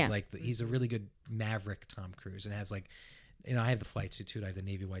 much, and he has Yeah. he's a really good maverick Tom Cruise, and has like, I have the flight suit too, I have the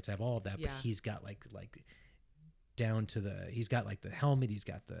Navy whites, I have all of that, but Yeah. he's got like down to he's got like the helmet, he's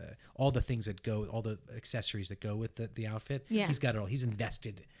got all the things that go, all the accessories that go with the outfit. Yeah. He's got it all. He's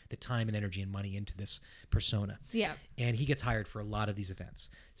invested the time and energy and money into this persona. Yeah. And he gets hired for a lot of these events.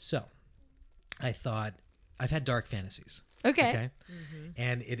 So I thought, I've had dark fantasies. Okay.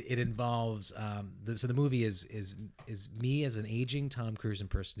 And it involves so the movie is me as an aging Tom Cruise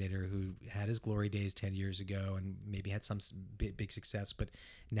impersonator who had his glory days 10 years ago and maybe had some big success, but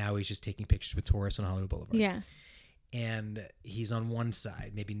now he's just taking pictures with tourists on Hollywood Boulevard. Yeah. And he's on one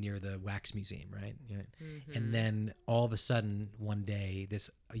side, maybe near the wax museum, right? And then all of a sudden, one day, this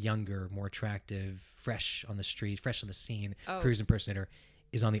younger, more attractive, fresh on the street, fresh on the scene, Cruise impersonator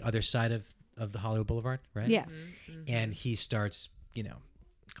is on the other side of the Hollywood Boulevard, right? Yeah. And he starts,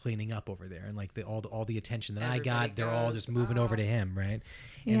 cleaning up over there, and like all the attention that Everybody I got, they're all goes, just moving over to him, right?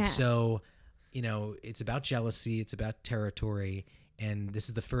 Yeah. And so, it's about jealousy, it's about territory. And this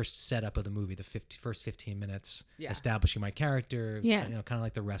is the first setup of the movie, the first 15 minutes, establishing my character, kind of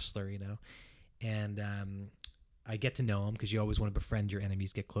like The Wrestler, And I get to know him, because you always want to befriend your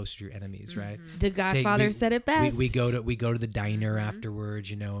enemies, get closer to your enemies, right? The Godfather said it best. We go to the diner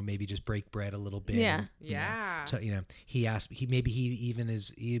afterwards, and maybe just break bread a little bit. Yeah. And, so, he asked,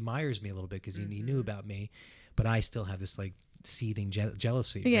 he admires me a little bit, because he knew about me, but I still have this like seething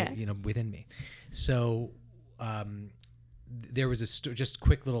jealousy, right, within me. So, there was just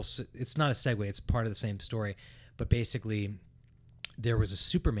quick little, it's not a segue, it's part of the same story, but basically there was a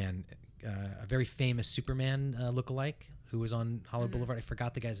Superman, a very famous Superman lookalike who was on Hollywood Boulevard. I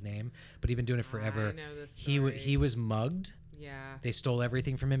forgot the guy's name, but he'd been doing it forever. I know this He was mugged. Yeah. They stole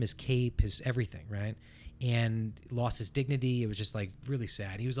everything from him, his cape, his everything, right? and lost his dignity. It was just like really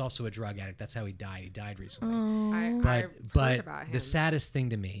sad. He was also a drug addict. That's how he died. He died recently. I But heard about him. the saddest thing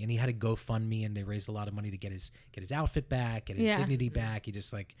to me, and he had a GoFundMe, and they raised a lot of money to get his outfit back, get his dignity back. He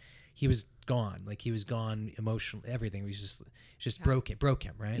just like he was gone. Like he was gone emotionally. Everything. He was just broke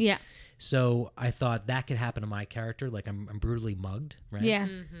him, right? Yeah. So I thought that could happen to my character. Like I'm brutally mugged, right? Yeah.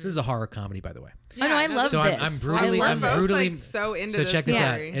 So this is a horror comedy, by the way. Oh no, I love So this. I'm brutally, I I'm love both, brutally. like, so into so this check this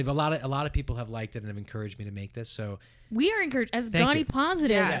out. story. And a lot of people have liked it and have encouraged me to make this. So We are encouraged as Thank gaudy you. positives.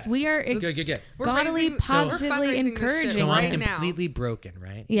 Yes. We are good. We're gaudily raising- so- we're positively fundraising this shit encouraging. So right I'm now. completely broken,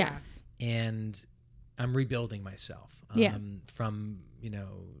 right? Yes. And I'm rebuilding myself. Yeah. From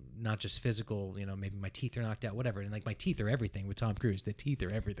not just physical, maybe my teeth are knocked out, whatever. And like my teeth are everything with Tom Cruise. The teeth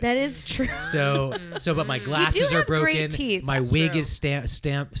are everything. That is true. But my glasses are have great broken. teeth. My That's wig true. is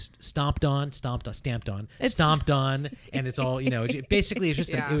stamped on, and it's all basically it's just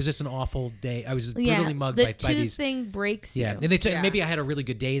Yeah. it was just an awful day. I was Yeah. brutally mugged The by tooth these. thing breaks you. Yeah, and they took Yeah. maybe I had a really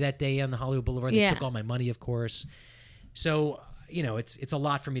good day that day on the Hollywood Boulevard. They Yeah. took all my money, of course. So it's a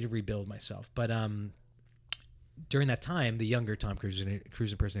lot for me to rebuild myself, but during that time, the younger Tom Cruise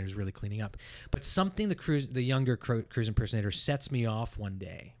impersonator is really cleaning up. But something the younger Cruise impersonator sets me off one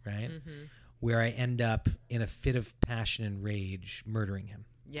day, right? Where I end up in a fit of passion and rage murdering him.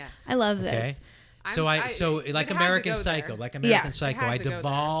 Yes. I love Okay. this. So it like had to American go Psycho, there. like American Yes. Psycho, It had I to go there.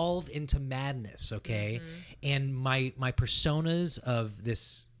 devolve into madness, okay? And my personas of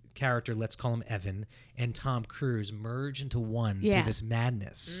this character, let's call him Evan, and Tom Cruise merge into one Yeah. through this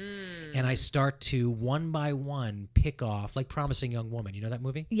madness. And I start to one by one pick off, like Promising Young Woman. You know that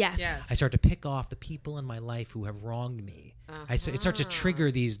movie? Yes. Yes. I start to pick off the people in my life who have wronged me. It starts to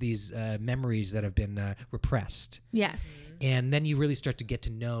trigger these memories that have been repressed. Yes. And then you really start to get to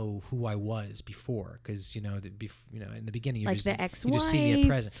know who I was before, because in the beginning Like you the just see me at ex-wife,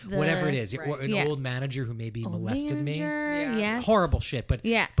 present, whatever it is, Right. or an Yeah. old manager who maybe Old molested me. manager, Yeah. Yes. Horrible shit, but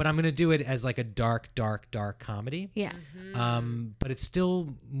Yeah. but I'm gonna do it as like a dark comedy. Yeah. But it's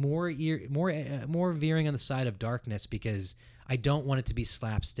still more veering on the side of darkness because I don't want it to be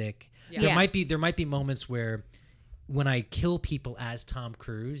slapstick. Yeah. There might be moments where when I kill people as Tom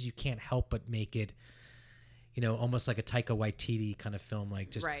Cruise, you can't help but make it, almost like a Taika Waititi kind of film,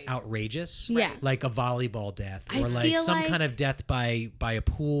 like just Right. outrageous. Yeah. Like a volleyball death I or like feel some like- kind of death by a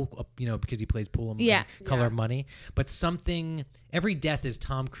pool, because he plays pool and Yeah. Color Yeah. of Money. But every death is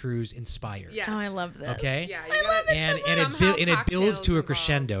Tom Cruise inspired. Yes. Oh, I love this. Okay. Yeah, you I love gotta- it And so and much. it Somehow and it builds cocktails to a involved.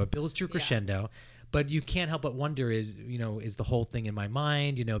 crescendo. It builds to a crescendo. But you can't help but wonder is the whole thing in my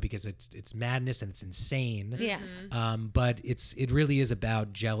mind, because it's madness and it's insane. Yeah. But it really is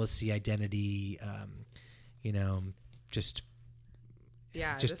about jealousy, identity, just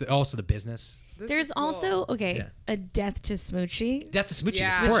Yeah. also the business. this There's is cool. also Yeah. a Death to Smoochie. Death to Smoochies,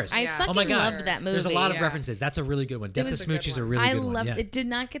 Yeah. of course. I Yeah. fucking Oh my God. loved that movie. There's a lot of Yeah. references. That's a really good one. Death to was a good Smoochies is a one. really I good one. loved Yeah. it. Did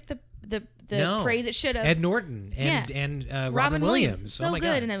not get the No. praise it should have. Ed Norton and Robin Williams. So oh my good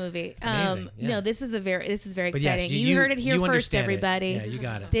God. in that movie. Amazing, yeah. No, this is very But exciting. yes, you heard it here you first, understand it. everybody. Yeah, you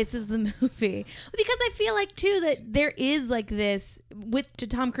got it. This is the movie. Because I feel like too that there is like this to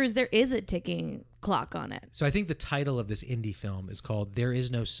Tom Cruise, there is a ticking clock on it. So I think the title of this indie film is called "There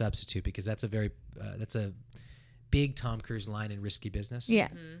Is No Substitute" because that's a big Tom Cruise line in Risky Business. Yeah.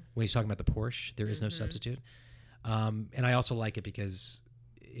 When he's talking about the Porsche, there is no substitute. And I also like it because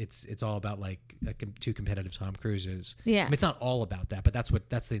it's all about like two competitive Tom Cruises. Yeah. I mean, it's not all about that, but that's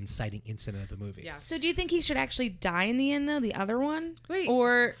the inciting incident of the movie. Yeah. So do you think he should actually die in the end though? The other one? Wait.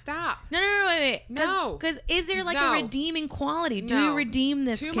 Or Stop. No, wait. No. Because is there like No. a redeeming quality? Do No. we redeem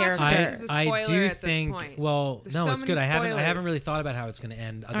this Too much character? of this is a I spoiler do at this think. point. Well, There's no, so it's good. many I haven't spoilers. really thought about how it's going to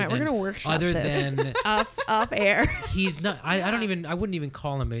end. All right, we're gonna workshop other this. than off air. he's not. I wouldn't even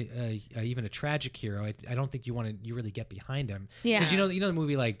call him even a tragic hero. I don't think you really get behind him. Yeah. Because you know the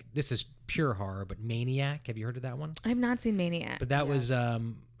movie, like, this is pure horror, but Maniac. Have you heard of that one? I've not seen Maniac. But that was I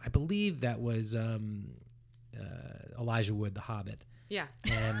believe that was Elijah Wood, the Hobbit, Yeah.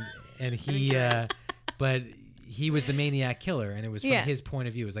 and he but he was the Maniac killer, and it was from Yeah. his point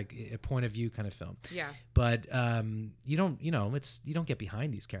of view. It was like a point of view kind of film. Yeah. But you don't get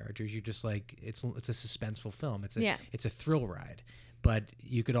behind these characters. You're just like it's a suspenseful film. It's a thrill ride. But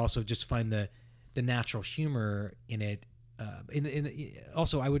you could also just find the natural humor in it.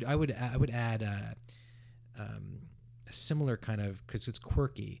 Also, I would add a similar kind of, because it's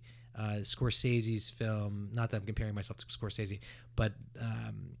quirky. Scorsese's film. Not that I'm comparing myself to Scorsese, but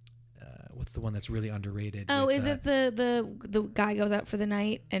what's the one that's really underrated? Oh, with, is it the guy goes out for the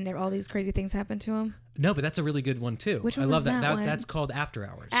night and all these crazy things happen to him? No, but that's a really good one too. Which one I was love that. that one? That's called After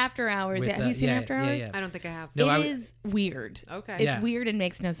Hours. After Hours. With, Have you seen After Hours? I don't think I have. No, It is weird. Okay. It's Yeah. weird and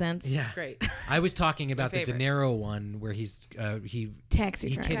makes no sense. Yeah, Great. I was talking about the De favorite. Niro one where he Taxi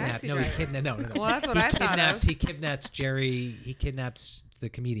he driver. kidnapped. Taxi No, driver. he kidnapped. No. Well, that's what I thought of. He kidnaps Jerry. He kidnaps the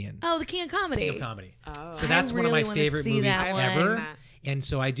comedian. Oh, the King of Comedy. King of Comedy. Oh. So that's one of really my wanna favorite see movies that one. ever. I've seen that. And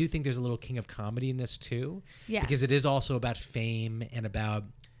so I do think there's a little King of Comedy in this too. Yes. Because it is also about fame and about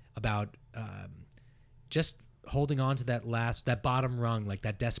just holding on to that bottom rung, like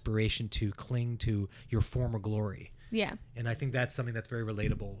that desperation to cling to your former glory. Yeah. And I think that's something that's very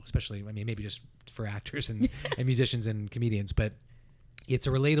relatable, especially, I mean, maybe just for actors and musicians and comedians, but it's a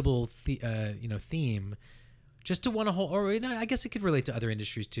relatable, theme just to want to hold, or I guess it could relate to other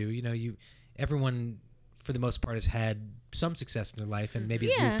industries too. Everyone for the most part has had some success in their life and maybe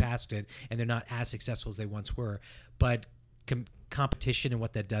has Yeah. moved past it and they're not as successful as they once were, but competition and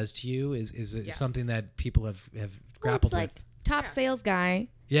what that does to you is Yes. something that people have Well, grappled it's like with. top sales guy.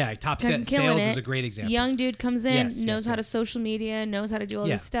 Yeah, top Killing sales it. is a great example. Young dude comes in, Yes, knows yes, how to yes. social media, knows how to do all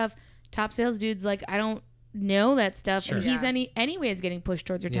Yeah. this stuff. Top sales dude's like, I don't know that stuff, Sure. and he's Yeah. anyways getting pushed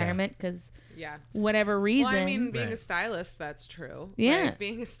towards retirement because Yeah. whatever reason. Well, I mean, being Right. a stylist, that's true. Yeah. Like,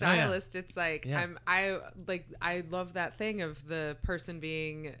 being a stylist, it's like Yeah. I love that thing of the person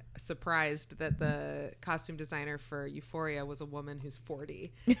being surprised that the costume designer for Euphoria was a woman who's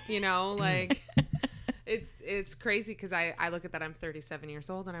 40. Like it's crazy because I look at that. I'm 37 years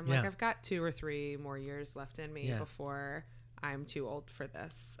old, and I'm like, Yeah. I've got 2 or 3 more years left in me Yeah. before I'm too old for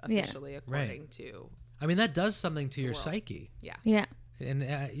this Yeah. officially, according to I mean, that does something to your world. psyche. yeah. yeah. And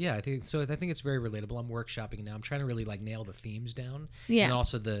I think so. I think it's very relatable. I'm workshopping now. I'm trying to really like nail the themes down, Yeah. and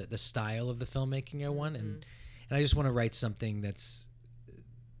also the style of the filmmaking I want, and I just want to write something that's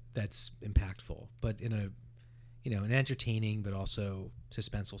impactful, but in a an entertaining but also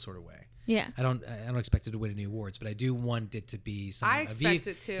suspenseful sort of way. Yeah. I don't expect it to win any awards, but I do want it to be something. I expect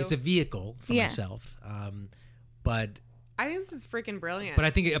it to. It's a vehicle for Yeah. myself, but I think this is freaking brilliant. I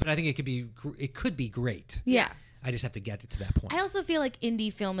think it could be great. Yeah. I just have to get it to that point. I also feel like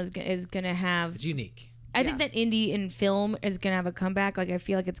indie film is going to have. It's unique. I think that indie in film is going to have a comeback. Like I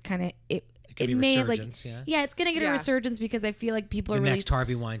feel like it's kind of it could be may resurgence, like yeah. it's going to get a Yeah. resurgence because I feel like people The are really next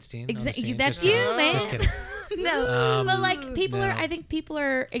Harvey Weinstein. on the Exactly. scene. That's Just you, kidding. man. Just kidding. no, but like people no. are. I think people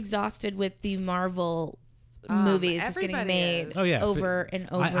are exhausted with the Marvel movies just getting everybody made is. Oh yeah, over and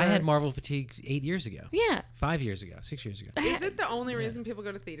over. I had Marvel fatigue 8 years ago. Yeah, 5 years ago. 6 years ago. Is it the only reason people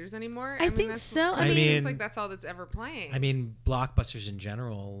go to theaters anymore? I think that's, so. I I mean, it seems mean- like that's all that's ever playing. I mean, blockbusters in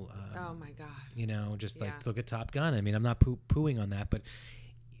general. oh my god. Just like Yeah. look at Top Gun. I mean, I'm not pooing on that, but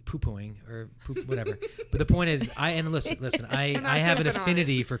poo-pooing or whatever. But the point is, listen. I not have an tripping on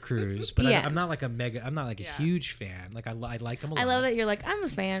affinity for Cruise, but Yes. I'm not like a Yeah. huge fan. Like I like him a lot. I love that you're like I'm a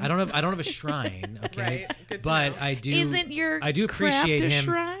fan. I don't have a shrine, okay? Right. Good to But know. I do. Isn't your I do craft appreciate a him.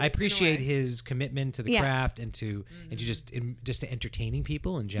 shrine? I appreciate way. his commitment to the Yeah. craft and to just to entertaining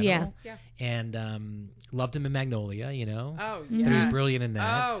people in general. Yeah. And loved him in Magnolia. Oh Thought he was yes. brilliant in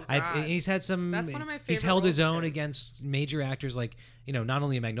that. Oh, God. He's had some. That's one of my He's favorite held his roles of own his. against major actors like not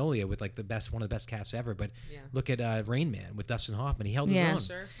only in Magnolia with like one of the best casts ever, but Yeah. look at Rain Man with Dustin Hoffman. He held his Yeah. own.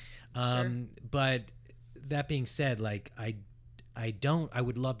 Sure. But that being said, like I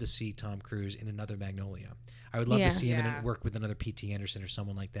would love to see Tom Cruise in another Magnolia. I would love Yeah. to see him Yeah. work with another P.T. Anderson or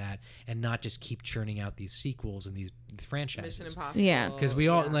someone like that, and not just keep churning out these sequels and these franchises. Mission Impossible. Yeah. Because we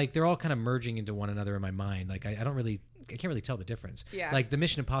all like they're all kind of merging into one another in my mind. Like I can't really tell the difference. Yeah. Like the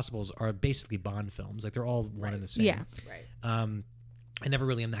Mission Impossibles are basically Bond films. Like they're all one and the same. Yeah. Right. I never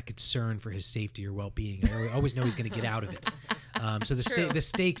really am that concerned for his safety or well-being. I always know he's going to get out of it. So the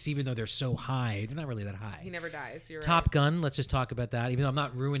stakes, even though they're so high, they're not really that high. He never dies. You're Top right. Gun, let's just talk about that. Even though I'm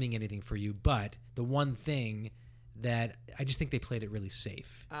not ruining anything for you, but the one thing that I just think they played it really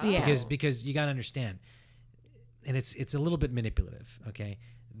safe. Yeah. Because you got to understand, and it's a little bit manipulative, okay?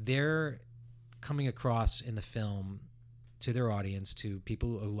 They're coming across in the film to their audience, to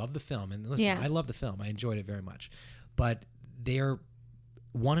people who love the film. And listen, Yeah. I love the film. I enjoyed it very much. But they're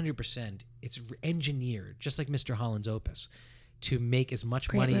 100%, it's engineered, just like Mr. Holland's Opus, to make as much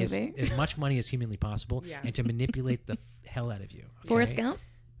Great money movie. as money as humanly possible, Yeah. and to manipulate the hell out of you. Okay? Forrest Gump.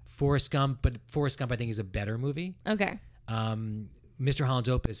 Forrest Gump, but Forrest Gump I think is a better movie. Okay. Mr. Holland's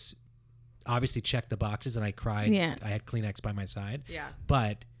Opus obviously checked the boxes, and I cried. Yeah. I had Kleenex by my side. Yeah.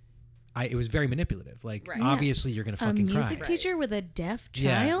 But it was very manipulative. Like, Right. obviously, you're gonna A fucking cry. music teacher with a deaf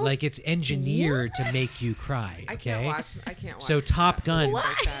Yeah, child? like it's engineered to make you cry. I Okay. can't watch. So Top Gun. Like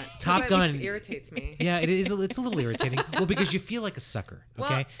that. Top That Gun irritates me. Yeah, it is. It's a little irritating. Well, because you feel like a sucker.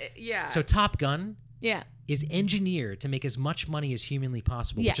 Okay. Well, yeah. So Top Gun yeah. is engineered to make as much money as humanly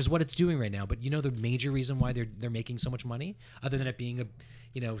possible, which is Yes. what it's doing right now. But you know the major reason why they're making so much money, other than it being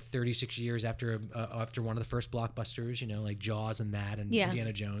 36 years after one of the first blockbusters, like Jaws and that and Yeah.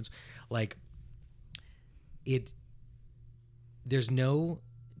 Indiana Jones, like there's no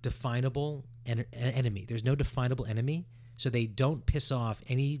definable enemy. There's no definable enemy, so they don't piss off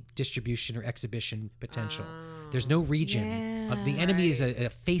any distribution or exhibition potential. There's no region. The enemy is a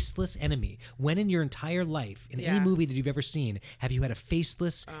faceless enemy. When in your entire life, in any movie that you've ever seen, have you had a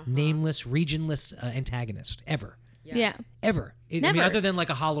faceless, nameless, regionless antagonist ever? Yeah. Ever. I mean, Never. other than like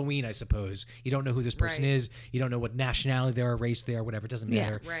a Halloween, I suppose. You don't know who this person Right. is. You don't know what nationality they are, race they are, whatever. It doesn't Yeah.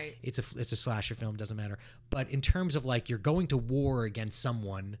 matter. Right. It's a slasher film. Doesn't matter. But in terms of like you're going to war against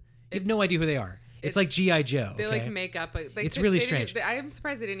someone, you have no idea who they are. It's like G.I. Joe. They okay? like make up. It's really strange. I'm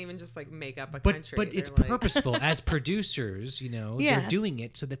surprised they didn't even just like make up a But country. but They're it's like, purposeful. As producers, Yeah. they're doing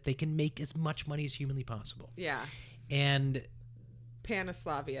it so that they can make as much money as humanly possible. Yeah. And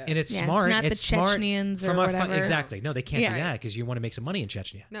Panoslavia. it's Yeah, it's smart. not the smart Chechnyans or from our whatever. exactly. No, they can't Yeah. do that because you want to make some money in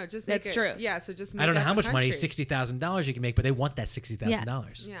Chechnya. No, just That's make it, true. Yeah, so just make I don't know up how a much money, country. $60,000 you can make, but they want that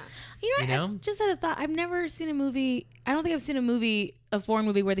 $60,000. Yeah. You know, You know? I just had a thought. I've never seen a movie. I don't think I've seen a foreign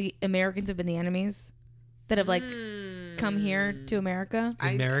movie where the Americans have been the enemies that have like come here to America. The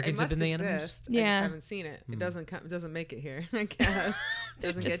Americans it have been the must enemies? exist. I Yeah. just haven't seen it. It doesn't make it here. I guess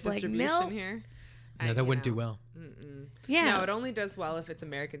doesn't just get like, distribution nope. here. No, that wouldn't do well. Yeah, No, it only does well if it's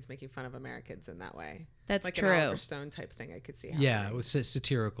Americans making fun of Americans in that way. that's like true. an Oliver Stone type thing. I could see. Yeah, happening. with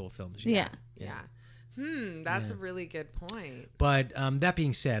satirical films. Yeah. Yeah. That's a really good point. But that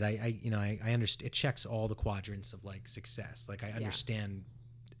being said, I understand it checks all the quadrants of like success. Like I understand,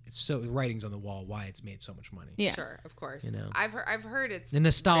 so the writing's on the wall why it's made so much money. Yeah. Sure, of course. You know. I've heard it's The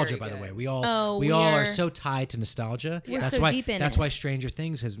nostalgia, very by the good. way, we all Oh, we all are we're- so tied to nostalgia. We're that's so why deep in that's it. why Stranger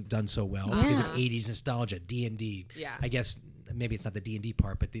Things has done so well because of Uh-huh. 80s nostalgia, D&D. Yeah. I guess maybe it's not the D&D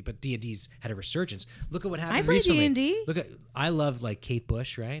part, but D&D's had a resurgence. Look at what happened I play recently. D&D. Look at I love like Kate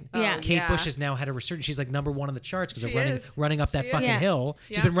Bush, right? Yeah. Kate yeah. Bush has now had a resurgence. She's like number one on the charts because She of is. running up that She fucking is. Yeah. hill.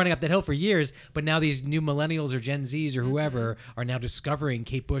 She's Yeah. been running up that hill for years, but now these new millennials or Gen Zs or whoever Mm-hmm. are now discovering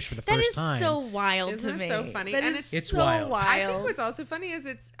Kate Bush for the That first is time. so wild Isn't to it me. so funny? That And is it's so wild. I think what's also funny is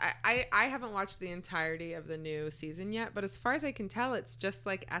I haven't watched the entirety of the new season yet, but as far as I can tell, it's just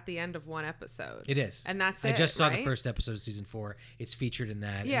like at the end of one episode. It is, And that's I it, just saw the right? first episode of season 4. It's featured in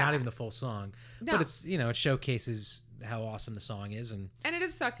that. Yeah. Not even the full song, No. but it's it showcases how awesome the song is, and And it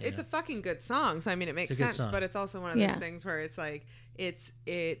is it's a fucking good song. So I mean, it makes It's a good sense, song. but it's also one of Yeah. those things where it's like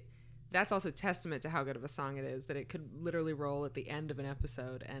that's also testament to how good of a song it is that it could literally roll at the end of an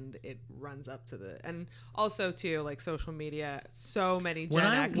episode and it runs up to and also too like social media. So many Gen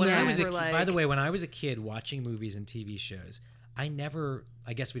Xers when I was were like, by the way, when I was a kid watching movies and TV shows,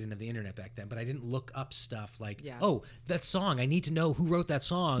 I guess we didn't have the internet back then, but I didn't look up stuff like, Yeah. oh, that song, I need to know who wrote that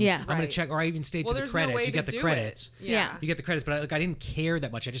song. Yeah. I'm going Right. to check, or I even stayed well, to the there's credits. no way You to get the do credits. It. Yeah. You get the credits, but I didn't care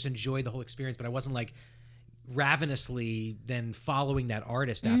that much. I just enjoyed the whole experience, but I wasn't like ravenously then following that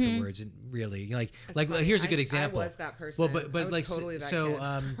artist afterwards. And really, like funny. here's a good I example. was that person. Well, but I was like totally that so,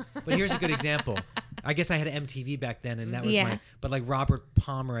 kid. but here's a good example. I guess I had MTV back then, and that was Yeah. but like Robert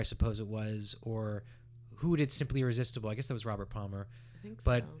Palmer, I suppose it was, or who did Simply Irresistible? I guess that was Robert Palmer. I think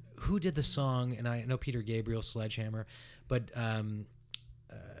But so. who did the song? And I know Peter Gabriel, Sledgehammer, but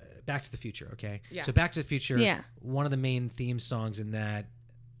Back to the Future. Okay, Yeah. so Back to the Future. Yeah. One of the main theme songs in that.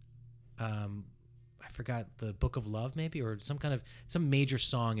 I forgot the Book of Love, maybe, or some major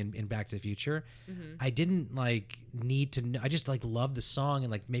song in Back to the Future. Mm-hmm. I didn't like need to know. I just like loved the song,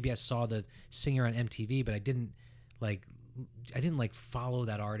 and like maybe I saw the singer on MTV, but I didn't like follow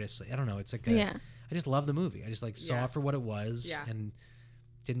that artist. I don't know. It's like Yeah. I just love the movie. I just like saw Yeah. it for what it was, Yeah. and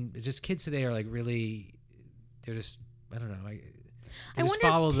didn't. It's just kids today are like really. They're just. I don't know. I just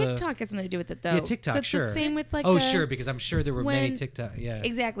wonder if TikTok has something to do with it, though. Yeah, TikTok, So it's sure. the same with like. Oh, sure, because I'm sure there were many when- TikTok. Yeah,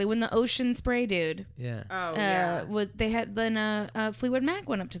 Exactly. When the Ocean Spray dude yeah. Oh yeah. was, they had then Fleetwood Mac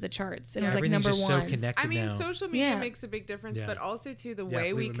went up to the charts and Yeah. was like Everything's number just one. so connected I mean, now. social media Yeah. makes a big difference, Yeah. but also too the Yeah,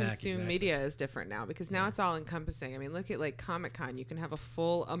 way we Fleetwood Mac, consume exactly. media is different now because now it's all encompassing. I mean, look at like Comic-Con. You can have a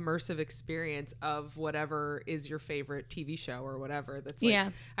full immersive experience of whatever is your favorite TV show or whatever. That's like, Yeah.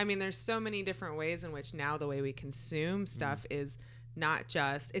 I mean, there's so many different ways in which now the way we consume stuff is not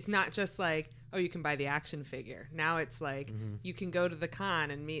just like, oh, you can buy the action figure. Now it's like you can go to the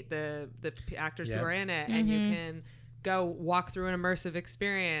con and meet the actors Yep. who are in it, and you can go walk through an immersive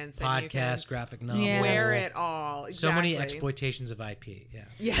experience. And you can Podcast, graphic novel. Yeah. wear it all. Exactly. So many exploitations of IP. Yeah.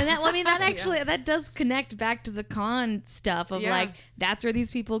 Yeah. And that, well, I mean, that actually that does connect back to the con stuff of Yeah. like that's where these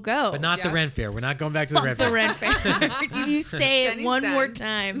people go. But not the Yeah. Ren Fair. We're not going back to the Ren Fuck Fair. the Ren Fair. You say Jenny's it one done. more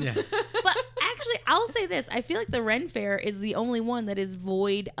time. Yeah. But actually, I'll say this: I feel like the Ren Fair is the only one that is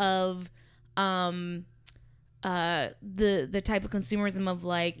void of, the type of consumerism of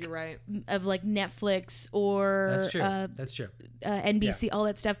like You're right. Netflix or That's true. That's true. NBC, all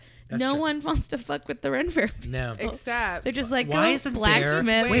that stuff. That's No true. one wants to fuck with the Ren Fair. No. Except They're just like, Why go isn't blacksmith.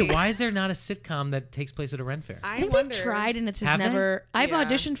 there? Wait. Wait, why is there not a sitcom that takes place at a Ren Fair? I think they've tried and it's just Have they? never. I've Yeah.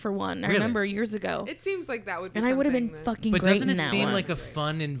 auditioned for one. I Really? remember years ago, It seems like that would be and I would have something been that- fucking But great doesn't in it that seem one. like a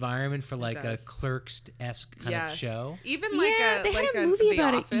fun environment for like a does. Clerks-esque kind Yes. of show? Even like Yeah, a they had like a movie The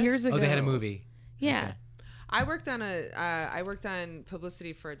about Office. it years ago. Oh, they had a movie. Yeah. Okay. I worked on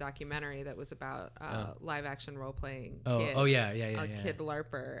publicity for a documentary that was about live action role playing. Oh, yeah. A kid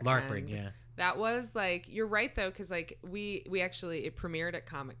LARPer. LARPing, and yeah. That was like, you're right though, because like we actually, it premiered at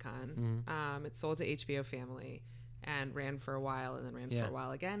Comic-Con. It sold to HBO Family and ran for a while, and then ran Yeah. for a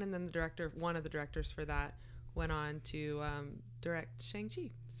while again, and then one of the directors for that went on to direct Shang-Chi.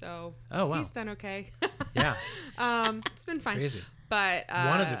 So Oh, wow. he's done okay. Yeah. It's been fun. Crazy. But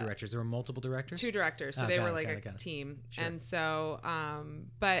One of the directors. There were multiple directors? two directors, so Oh, they got were it, like got a it, got it. team. Sure. And so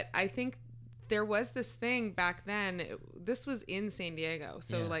but I think there was this thing back then. This was in San Diego,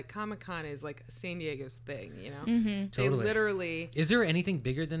 so Yeah. like Comic-Con is like San Diego's thing, you know. Mm-hmm. They Totally. literally Is there anything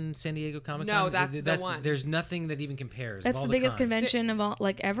bigger than San Diego Comic-Con? No, that's the one. There's nothing that even compares. of That's all the biggest cons. convention of all,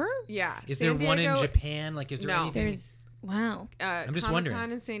 like ever. yeah. Is San there one in Diego- Japan? Like, is there No. anything? There's wow. I'm just Comic-Con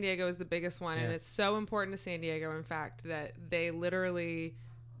wondering. in San Diego is the biggest one, and Yeah. it's so important to San Diego, in fact, that they literally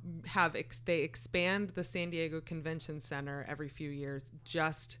have they expand the San Diego Convention Center every few years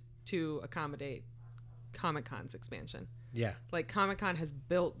just to accommodate Comic-Con's expansion. Yeah. Like Comic-Con has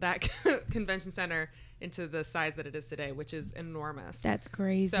built that convention center into the size that it is today, which is enormous. That's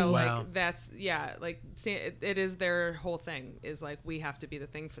crazy. So Wow. like that's like it is their whole thing is like we have to be the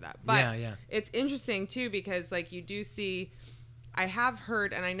thing for that. But Yeah. it's interesting too because like you do see, I have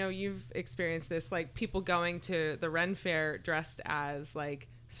heard, and I know you've experienced this, like people going to the Ren Fair dressed as like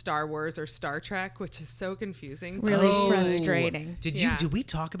Star Wars or Star Trek, which is so confusing. to Really me. frustrating. Did we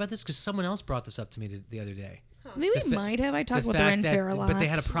talk about this? Because someone else brought this up to me the other day. Maybe The we fa- might have. I talked The about the Ren fact Fair a lot. But they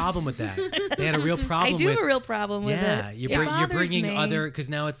had a problem with that. They had a real problem I do with have a real problem with yeah, it. you're, It you're bothers bringing me. other, because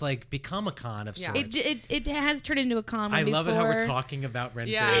now it's like become a con of Yeah. sorts. It has turned into a con. I love it how we're before. talking about Ren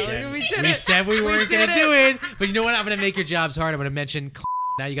Yeah, Fair look, again. we did it. said we weren't did gonna do it, but you know what? I'm gonna make your jobs hard. I'm gonna mention.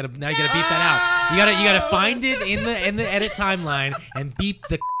 Now you gotta beep that out. You gotta find it in the edit timeline and beep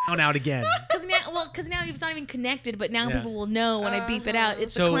the out again. Because now it's not even connected, but now Yeah. people will know when I beep it out.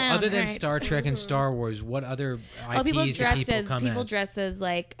 It's a So clown, other than right? Star Trek and Star Wars, what other IPs people do dressed people as come people as? dressed as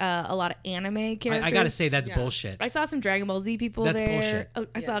like a lot of anime characters. I gotta say that's Yeah. bullshit. I saw some Dragon Ball Z people That's there. bullshit. Oh,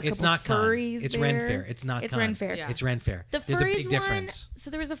 I saw a couple It's not con. furries. It's there. Ren Fair. It's not It's con. Ren Fair. Yeah. It's Ren Fair. The There's a furries big one. difference. So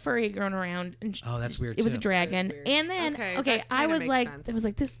there was a furry going around. And Oh, that's weird, It was a too. dragon, That is weird. and then Okay, that I kinda was makes like, sense. it was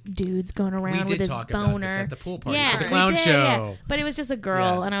like this dude's going around did with his talk about boner this at the pool party, Yeah, at the we clown did, show. yeah. But it was just a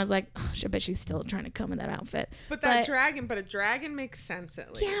girl, Yeah. and I was like, oh, I bet she's still trying to come in that outfit. But that dragon, a dragon makes sense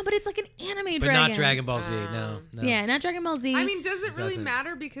at least. Yeah, but it's like an anime But dragon. not Dragon Ball Z. No. Yeah, not Dragon Ball Z. I mean, does it really doesn't.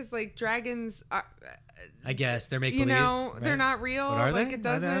 matter because like dragons are, I guess they're making you know, they're not real. But are like they? it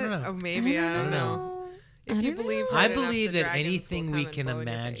I don't doesn't. know. Oh, maybe I don't know. If I you don't believe, know. I hard enough, believe the that dragons anything will we come and can blow in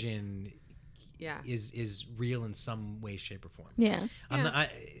your face. imagine Yeah. is real in some way, shape, or form. Yeah. I'm not,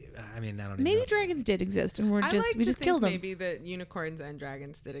 I mean, I don't even Maybe know. dragons did exist, and I like we to just think killed them. maybe that unicorns and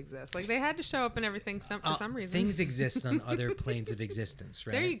dragons did exist. Like they had to show up in everything for some reason. Things exist on other planes of existence,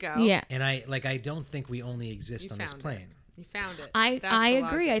 right? There you go. Yeah. And I don't think we only exist You on this found plane. it. You found it. I That's I the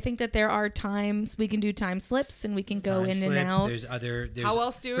agree. logic. I think that there are times we can do time slips and we can go Time in slips, and out. There's How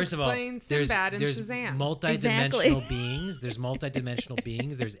else do you first of all, explain there's- Sinbad and there's Shazam? multi-dimensional Exactly. beings. There's multi-dimensional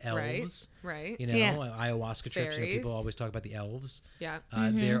beings. There's Right. elves. Right. You know, Yeah. ayahuasca trips. You know, Fairies. people always talk about the elves. Yeah.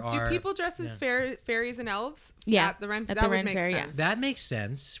 There Do are people dress as fairies and elves? Yeah, At the Ren, at that the would Ren make Fair, yeah. sense. that makes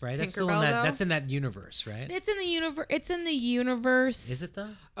sense, right? That's still in Tinkerbell, that. though? That's in that universe, right? It's in the universe. It's in the universe. Is it though?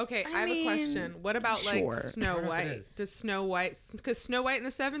 Okay, I I have mean, a question. What about like sure. Snow I don't know if it White? is. Does Snow White? Because Snow White and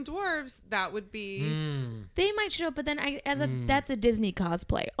the Seven Dwarves, that would be. Hmm. They might show up, but then that's a Disney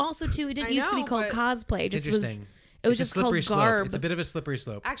cosplay. Also, too, it didn't I used to be know, called but- cosplay. It It's just was. interesting. It was It's a just called slippery slope. garb. It's a bit of a slippery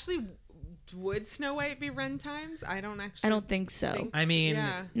slope. Actually, would Snow White be Ren times? I don't actually. I don't think so. think I mean,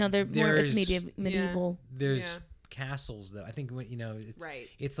 yeah. No, they're more. It's There's- medieval. There's Yeah. castles though. I think it's Right.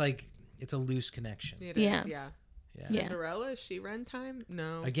 It's like it's a loose connection. It is, Yeah. yeah. Yeah. Yeah. Cinderella, is she Ren time?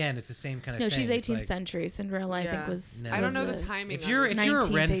 No. Again, it's the same kind of No, thing. she's It's 18th like, century. Cinderella, I think, Yeah. was. No. I don't know was the timing. If you're a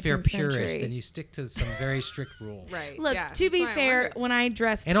 19th, Ren Fair 18th purist, century. then you stick to some very strict rules. right. Look, yeah, to be that's why I fair, wondered. when I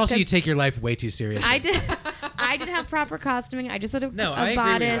dressed, And also, you 'cause take your life way too seriously. I did. I didn't have proper costuming. I just had a No, a I agree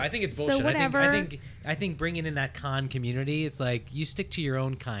bodice. with you. I think it's bullshit. So whatever. I think bringing in that con community, it's like you stick to your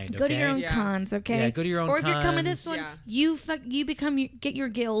own kind. Go to your own Yeah. cons, okay? Yeah, go to your own Or if you're coming to cons. this one, Yeah. you get your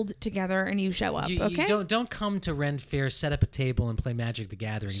guild together and you show up, You okay? don't come to Ren Fair, set up a table, and play Magic the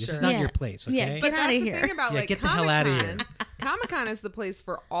Gathering. This is Sure. not Yeah. your place, okay? Yeah, But Get that's outta the here. thing about Yeah, like get the hell outta here. Comic-Con. Comic-Con is the place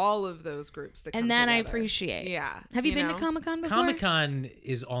for all of those groups to come And that I together. appreciate. Yeah. Have you been know? to Comic-Con before? Comic-Con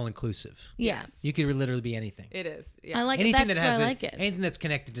is all inclusive. Yes. You could literally be anything. It is. Yeah. I like it. Anything That's that has why I like it. anything that's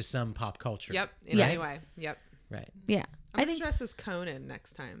connected to some pop culture. Yep. In Yes. any way. Yep. Right. Yeah. I'm I think dress as Conan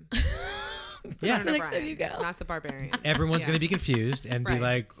next time. Yeah. Conan Next time O'Brien, you go. not the barbarian. Everyone's Yeah. going to be confused and be Right.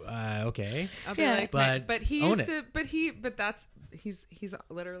 like, okay. I'll be Yeah. like, But he own used it. to, but that's he's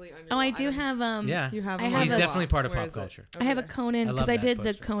literally on your Oh, wall. I do don't- have Yeah. You have. I him have on He's a- the definitely wall. part of Where pop is it? culture. I have a Over there. Conan I love because I that did the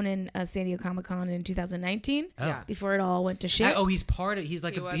poster. Conan San Diego Comic Con in 2019 Oh. Yeah. before it all went to shit. Oh, he's part of. He's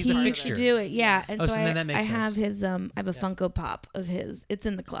like He a. was He's he a part of used fixture. to do it, yeah. And Oh, so so then that makes I have sense. his I have a Funko Pop of his. It's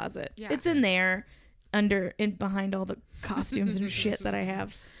in the closet. Yeah. It's in there behind all the costumes and shit that I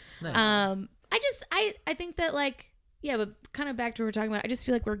have. Nice. I think that like yeah, but kind of back to what we're talking about. I just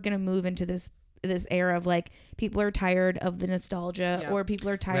feel like we're gonna move into this era of like people are tired of the nostalgia Yeah. or people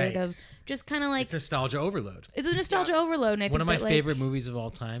are tired Right. of just kind of like It's nostalgia overload. it's a nostalgia overload. And I One think of my that, like, favorite movies of all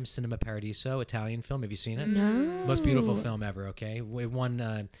time, Cinema Paradiso, Italian film. Have you seen it? No, Most beautiful film ever. Okay, it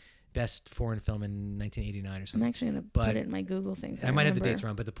won best foreign film in 1989 or I'm something. actually gonna But put it in my Google thing. So I might have the remember. dates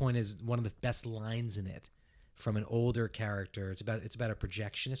wrong, but the point is, one of the best lines in it from an older character. It's about a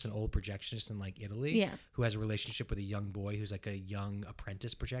projectionist, an old projectionist in like Italy, Yeah. who has a relationship with a young boy who's like a young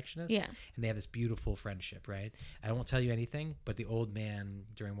apprentice projectionist. Yeah. And they have this beautiful friendship, right? I won't tell you anything, but the old man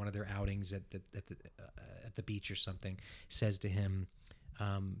during one of their outings at the beach or something says to him,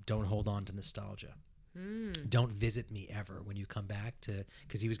 "Don't hold on to nostalgia. Don't visit me ever when you come back to,"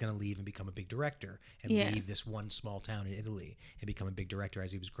 because he was going to leave and become a big director and Yeah. leave this one small town in Italy and become a big director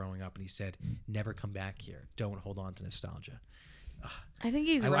as he was growing up. And he said, "Never come back here. Don't hold on to nostalgia." I think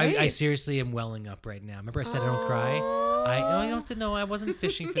he's I right. seriously am welling up right now. Remember I said I don't cry? You don't have to know. I wasn't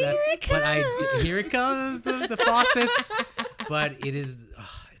fishing for that. Here it But here it comes, the faucets. But it is,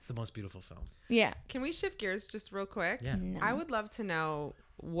 it's the most beautiful film. yeah. Can we shift gears just real quick? Yeah. No. I would love to know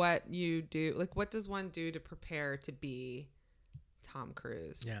what you do. Like, what does one do to prepare to be Tom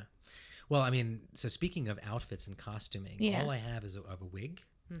Cruise? Yeah. Well, I mean, so speaking of outfits and costuming, Yeah. all I have is a wig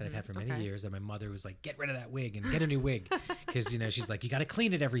that I've had for many Okay. years. That my mother was like, "Get rid of that wig and get a new wig," because she's like, "You got to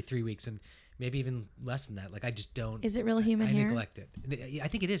clean it every 3 weeks," and maybe even less than that. Like I just don't. Is it really human I hair? neglect it. I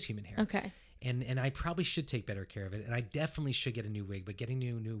think it is human hair. Okay. And I probably should take better care of it, and I definitely should get a new wig. But getting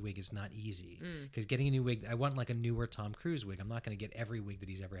a new wig is not easy because getting a new wig, I want like a newer Tom Cruise wig. I'm not going to get every wig that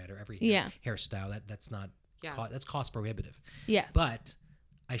he's ever had or every hairstyle. That's not. Yeah. That's cost prohibitive. Yes. But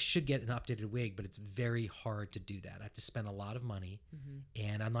I should get an updated wig, but it's very hard to do that. I have to spend a lot of money,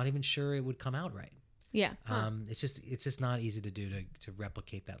 and I'm not even sure it would come out right. Yeah. It's just not easy to do to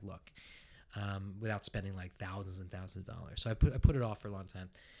replicate that look without spending like thousands and thousands of dollars. So I put it off for a long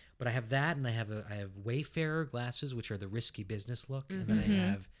time. But I have that, and I have Wayfarer glasses, which are the risky business look, and then I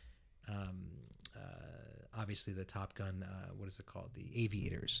have obviously the Top Gun, what is it called? The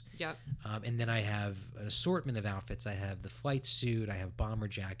aviators. Yep. And then I have an assortment of outfits. I have the flight suit. I have bomber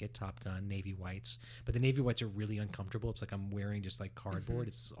jacket, Top Gun, navy whites. But the navy whites are really uncomfortable. It's like I'm wearing just like cardboard.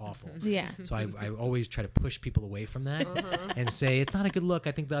 It's awful. Yeah. So I always try to push people away from that and say, it's not a good look.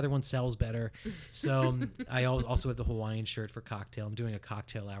 I think the other one sells better. So I also have the Hawaiian shirt for cocktail. I'm doing a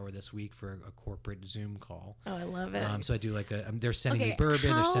cocktail hour this week for a corporate Zoom call. Oh, I love it. So I do like they're sending me Okay,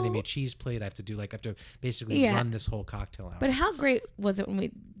 bourbon. They're sending me a how- cheese plate. I have to basically Yeah. run this whole cocktail hour. But how great was it when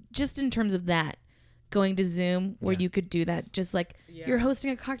we, just in terms of that, going to Zoom where Yeah. you could do that, just like Yeah. you're hosting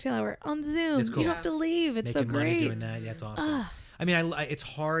a cocktail hour on Zoom. It's cool. You don't have to leave. It's Making so money great. doing that. Yeah, it's awesome. I mean, it's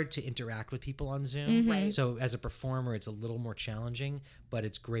hard to interact with people on Zoom. Mm-hmm. Right. So as a performer, it's a little more challenging, but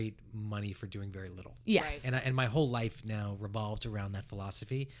it's great money for doing very little. Yes. Right. And my whole life now revolved around that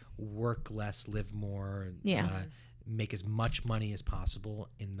philosophy: work less, live more. Yeah. Make as much money as possible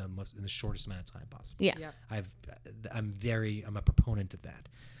in the shortest amount of time possible. Yeah. Yep. I'm a proponent of that,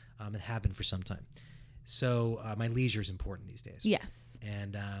 and have been for some time. So my leisure is important these days.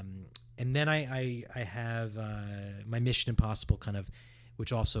 And then I have my Mission Impossible kind of,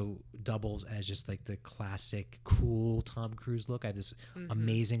 which also doubles as just like the classic cool Tom Cruise look. I have this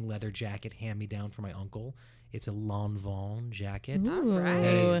amazing leather jacket hand me down from my uncle. It's a Lanvin jacket that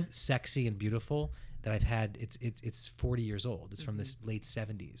is sexy and beautiful that I've had. It's 40 years old. It's from the late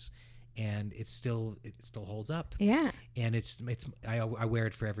 70s. And it still holds up. Yeah. And I wear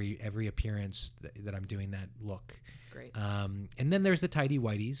it for every appearance that I'm doing that look. Great. And then there's the tidy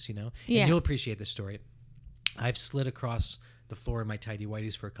whities, you know. Yeah. And you'll appreciate this story. I've slid across the floor in my tidy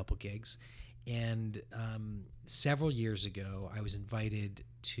whities for a couple gigs, and several years ago, I was invited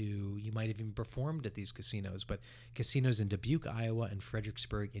to. You might have even performed at these casinos, but casinos in Dubuque, Iowa, and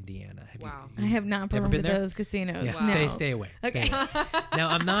Fredericksburg, Indiana. I have not Never performed been at there? those casinos. Yeah, No. stay away. Okay. Stay away. Now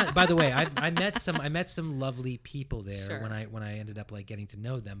I'm not. By the way, I met some lovely people there Sure. when I ended up like getting to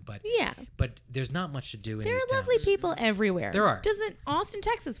know them. But Yeah. but there's not much to do in There these are lovely towns. people everywhere. There are. Doesn't Austin,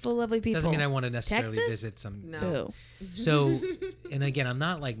 Texas, full of lovely people? Doesn't mean I want to necessarily Texas? visit some. No. Boo. So, and again, I'm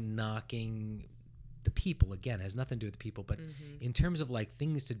not like knocking the people. Again, it has nothing to do with the people, but in terms of like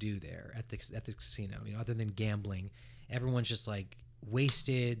things to do there at the casino, you know, other than gambling, everyone's just like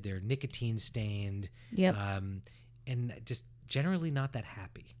wasted. They're nicotine stained. Yep. And just generally not that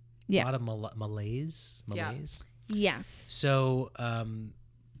happy. Yeah. A lot of malaise. Yeah. Yes. So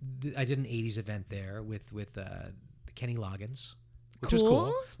I did an 80s event there with Kenny Loggins, which was Cool.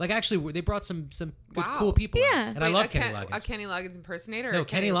 cool. Like actually, they brought some good, Wow. cool people. Yeah. out. And I love Kenny A Loggins. Kenny Loggins impersonator? No, or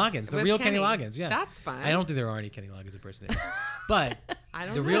Kenny Loggins, the with real Kenny Loggins. Yeah, That's fun. I don't think there are any Kenny Loggins impersonators, but I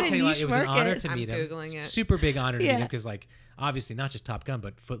don't the know. real What a Kenny niche Loggins. It was an honor market. to I'm meet him. Googling it. Super big honor to Yeah. meet him because, like, obviously not just Top Gun,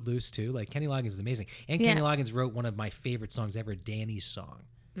 but Footloose too. Like Kenny Loggins is amazing, and Yeah. Kenny Loggins wrote one of my favorite songs ever, Danny's song.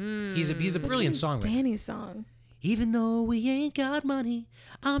 He's a brilliant songwriter. Danny's song. Even though we ain't got money,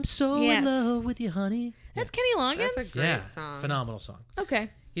 I'm so Yes. in love with you, honey. That's Kenny Loggins? That's a great song. Phenomenal song.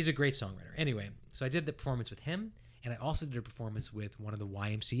 Okay. He's a great songwriter. Anyway, so I did the performance with him, and I also did a performance with one of the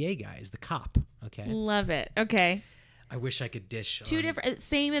YMCA guys, the Cop. Okay, Love it. Okay. I wish I could dish Two on different,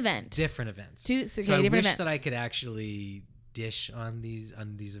 same event. different events. So So I different wish events. that I could actually dish on these.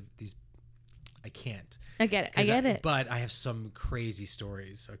 I can't. I get it. I 'Cause get it. But I have some crazy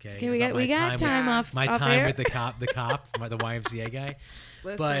stories. Okay. Okay, we about got my time with- off. My off time air. with the cop, the YMCA guy.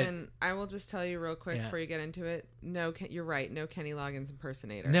 Listen, I will just tell you real quick Yeah. before you get into it. No, you're right. No Kenny Loggins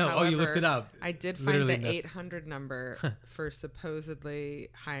impersonator. No, you looked However, it up. I did find Literally the no- 800 number for supposedly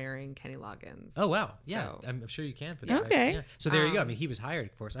hiring Kenny Loggins. Oh wow, yeah, So- I'm sure you can. Put Yeah. that. Okay. Yeah. So there you go. I mean, he was hired,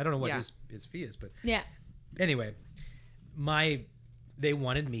 of course. I don't know what Yeah. his fee is, but Yeah. anyway, they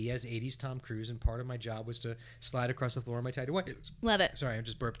wanted me as 80s Tom Cruise, and part of my job was to slide across the floor in my tidy whities. Love it. Sorry, I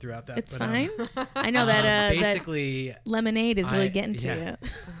just burped throughout that. It's but, fine. I know that basically, that lemonade is really I- getting to yeah. you.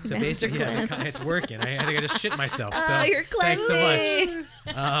 so Master basically, yeah, cleanse. it's working. I think I just shit myself. So Oh, you're thanks so cleanly.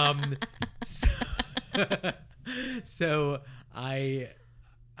 much. So I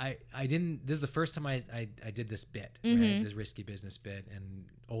didn't. This is the first time I did this bit, right? This risky business bit, and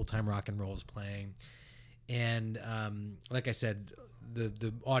old time rock and roll was playing, and like I said,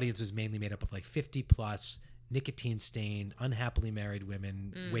 the audience was mainly made up of like 50 plus nicotine stained, unhappily married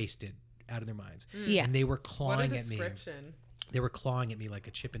women, wasted out of their minds. Yeah. And they were What a clawing at me. description. They were clawing at me like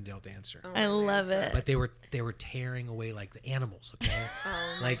a Chippendale dancer. Oh, I love it. But they were tearing away like the animals, okay?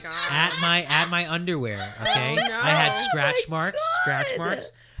 Oh my Like God. at my underwear, okay? Oh, no. I had scratch Oh my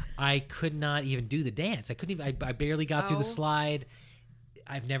marks. I could not even do the dance. I couldn't even. I barely got through the Oh. slide.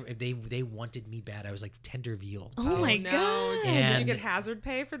 I've never. They wanted me bad. I was like tender veal. Oh my no. god. Did you And- get hazard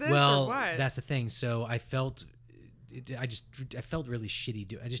pay for this Well, or what? that's the thing. So I felt. I felt really shitty.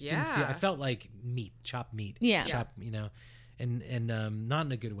 I just didn't feel. Yeah. I felt like meat, chopped meat. Yeah. Chopped, and not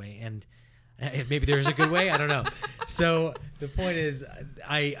in a good way. And maybe there's a good way. I don't know. So the point is,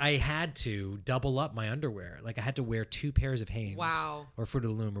 I had to double up my underwear. Like I had to wear 2 pairs of Hanes. Wow. Or Fruit of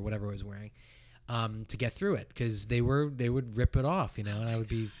the Loom or whatever I was wearing, to get through it because they would rip it off, and I would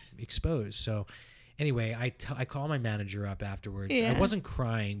be exposed. So anyway, I call my manager up afterwards. Yeah. I wasn't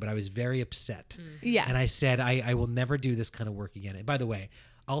crying, but I was very upset. Yes. And I said, I will never do this kind of work again. And by the way,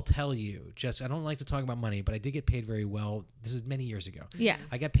 I'll tell you, I don't like to talk about money, but I did get paid very well. This is many years ago. Yes.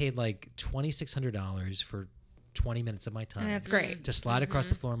 I got paid like $2,600 for 20 minutes of my time. That's great. To slide across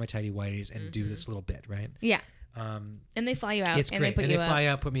the floor in my tidy whities and do this little bit, right? Yeah. And they fly you out. It's and great. They put And you they up. fly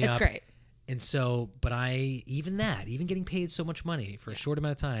out, put me It's up. great. And so, but even getting paid so much money for a short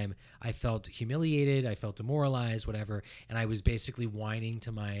amount of time, I felt humiliated. I felt demoralized, whatever. And I was basically whining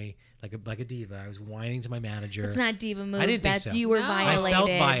to like a diva. I was whining to my manager. It's not diva move. I didn't think That's so. you were No. violated. I felt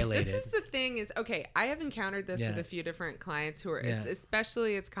violated. This is the thing is, okay, I have encountered this Yeah. with a few different clients who are, Yeah.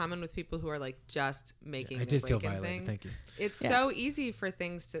 especially it's common with people who are like just making I and did feel breaking violated. things. Thank you. It's Yeah. so easy for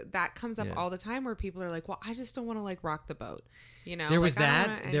things that comes up Yeah. all the time where people are like, well, I just don't want to like rock the boat. You know, there was like, I don't that.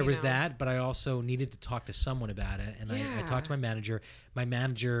 wanna- and, There you was know, that, but I also needed to talk to someone about it, and I talked to my manager. My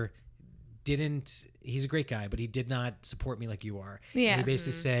manager didn't. He's a great guy, but he did not support me like you are. Yeah. And he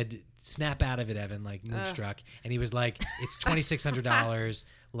basically said, "Snap out of it, Evan." Like Moonstruck, and he was like, "It's $2,600.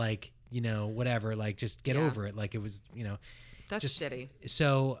 Like, you know, whatever. Like, just get over it." Like, it was, you know, That's just shitty.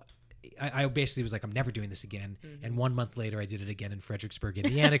 So I basically was like, I'm never doing this again. And 1 month later, I did it again in Fredericksburg,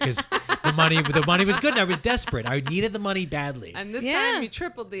 Indiana, because the money was good, and I was desperate. I needed the money badly. And this Yeah. time you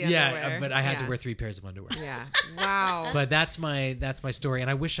tripled the underwear. But I had to wear 3 pairs of underwear. Yeah. Wow. But that's my story, and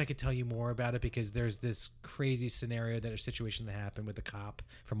I wish I could tell you more about it, because there's this crazy scenario, that a situation that happened with a cop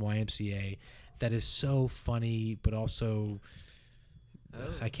from YMCA that is so funny, but also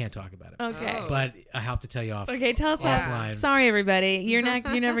I can't talk about it. Okay. Oh. But I have to tell you off. Okay, tell us offline. Sorry, everybody. You're never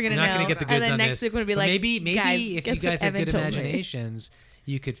gonna You're know. not gonna get the goods and then on next this. week we're gonna be But like, maybe guys, if guess you guys what have Evan good told me? imaginations,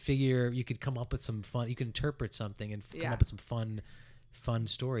 you could come up with some fun. You could interpret something and come Yeah. up with some fun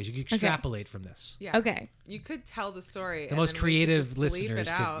stories. You could extrapolate from this. Yeah. Okay. You could tell the story. The and most then we could creative just bleep listeners it could-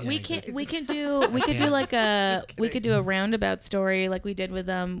 out. yeah. We can do like a Just we could kidding. do a roundabout story like we did with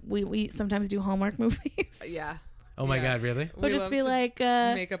we sometimes do Hallmark movies. Yeah. Oh my Yeah. God, really? We'll We just love be to like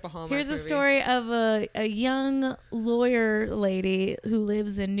make up a Hallmark here's a movie. story of a young lawyer lady who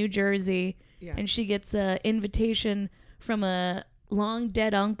lives in New Jersey, Yeah. and she gets a invitation from a long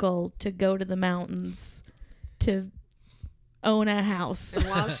dead uncle to go to the mountains to own a house. And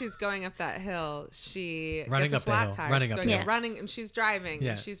while she's going up that hill, she Running gets a up the flat hill. tire. Running She's up going the hill. running, and she's driving.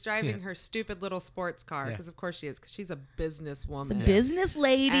 Yeah. And she's driving Yeah. her stupid little sports car, Yeah. because of course she is, because she's a businesswoman. It's a business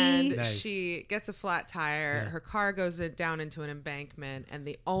lady. And Nice. she gets a flat tire. Yeah. Her car goes down into an embankment, and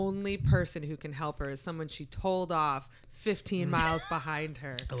the only person who can help her is someone she told off 15 miles behind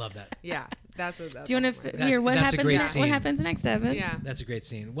her. I love that. Yeah, that's a. Do you want to That's- hear what that's a happens? great Next, what scene. happens next, Evan? Yeah, That's a great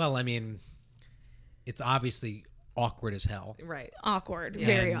scene. Well, I mean, it's obviously awkward as hell. right, Awkward. Yeah.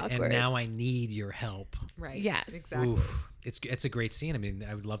 Very and, awkward. And now I need your help. right. Yes. exactly. Oof. It's a great scene. I mean,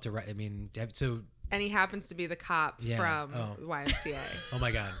 I would love to write. I mean, so And he happens to be the cop Yeah. from Oh. YMCA. oh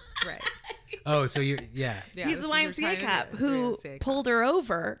my God. Right. Oh, so you're yeah. Yeah, He's the this is YMCA retired- cop yeah, who YMCA cop. pulled her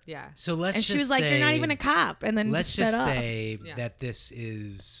over, Yeah. So let's and just she was like, "You're not say- even a cop," and then Let's just just shut up. say Yeah. that this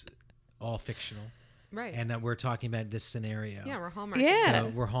is all fictional, Right. and that we're talking about this scenario. yeah, we're Hallmark. Yeah. So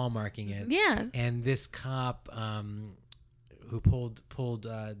we're hallmarking it. Yeah. And this cop who pulled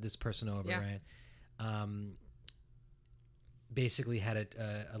this person over, Yeah. right? Basically had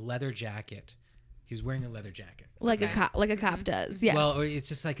a leather jacket. He was wearing a leather jacket. Like Okay. a cop does. Yes. Well, or it's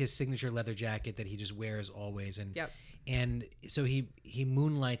just like his signature leather jacket that he just wears always, and Yep. and so he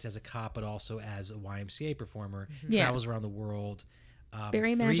moonlights as a cop, but also as a YMCA performer. Yeah. Travels around the world.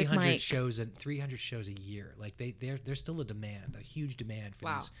 Very Magic 300 Mike. shows and 300 shows a year. Like there's still a huge demand for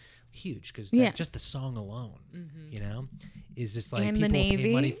Wow. these. Huge, because Yeah. just the song alone, you know, is just like And the people pay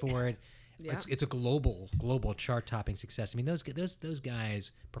Navy. money for it. Yeah. It's a global chart topping success. I mean, those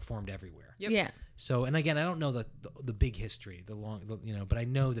guys performed everywhere. Yep. Yeah. So, and again, I don't know the big history, but I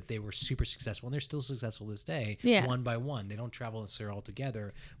know that they were super successful, and they're still successful this day. Yeah. One by one, they don't travel necessarily all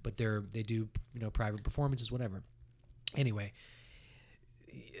together, but they do private performances, whatever. Anyway,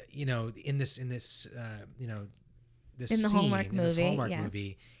 in this this In the scene, Hallmark in this movie, Hallmark yes.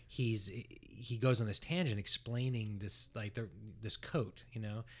 movie, he goes on this tangent explaining this this coat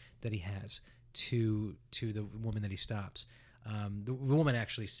that he has to the woman that he stops. The woman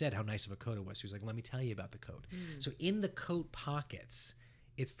actually said how nice of a coat it was. She was like, "Let me tell you about the coat." So in the coat pockets,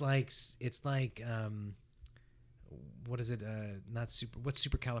 it's like what is it? What's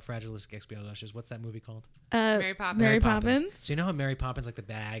supercalifragilisticexpialidocious? What's that movie called? Mary Poppins. Mary Poppins. So you know how Mary Poppins, like the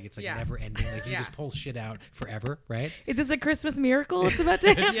bag, it's like Yeah. never ending. Like you Yeah. just pull shit out forever, right? Is this a Christmas miracle it's about to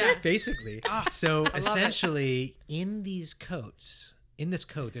happen? Yeah. Basically. So love it. essentially, in this coat,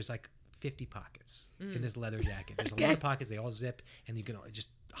 there's like 50 pockets in this leather jacket. There's a lot of pockets. They all zip, and you can just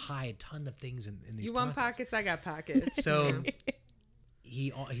hide a ton of things in these. You want pockets? I got pockets. So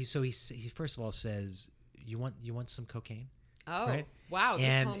he first of all says, "You want some cocaine?" Oh, Right? wow. This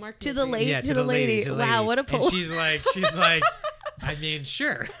And- Hallmark To the movie. lady. To the lady. Wow, what a pull. And she's like, I mean,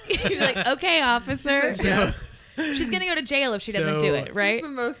 sure. She's like, "Okay, officer." So, She's gonna go to jail if she doesn't do So- it, This right? is the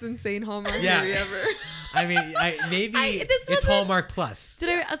most insane Hallmark Yeah. movie ever. I mean, maybe this it's wasn't- Hallmark Plus. So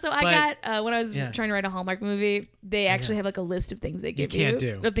I But- got when I was yeah. trying to write a Hallmark movie, they actually have like a list of things they give you, can't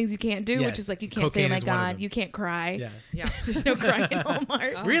do. of things you can't do, Yes. which is like you can't say, "Oh Cocaine my is one of God," them. you can't cry. Yeah. Yeah. There's no crying in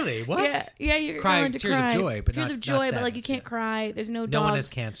Hallmark. Really? What? Yeah, you're Cry- allowed to tears of cry. joy, but tears not- of joy, not but like you sadness, can't yeah. cry. There's no dogs. No one has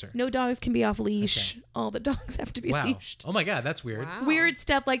cancer. No dogs can be off leash. all the dogs have to be Wow. leashed. Oh my God, that's weird. Wow. Weird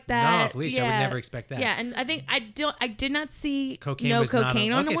stuff like No, that. off leash. I would never expect that. Yeah, and I think I did not see Cocaine no was not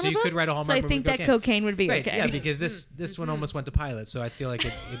cocaine on- on okay, one so of you them. could write a Hallmark so I movie think with that cocaine. cocaine would be Right, okay. yeah, because this one almost went to pilot, so I feel like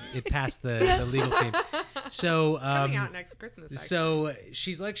it passed the legal team. So Coming out next Christmas. Actually. so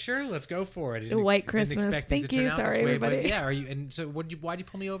she's like, sure, let's go for it. White Didn't Christmas. expect things Thank to turn you. out Sorry, this way, everybody. But yeah, are you? And so why'd you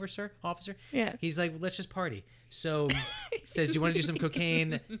pull me over, sir, officer? Yeah. He's like, let's just party. So says, do you want to do some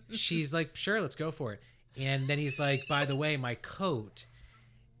cocaine? She's like, sure, let's go for it. And then he's like, by the way, my coat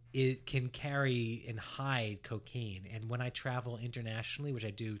it can carry and hide cocaine. And when I travel internationally, which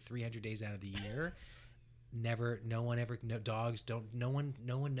I do 300 days out of the year, no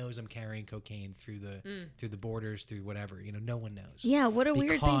one knows I'm carrying cocaine through the borders, through whatever, no one knows. Yeah, what a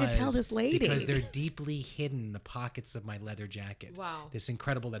weird thing to tell this lady. Because they're deeply hidden in the pockets of my leather jacket. Wow. This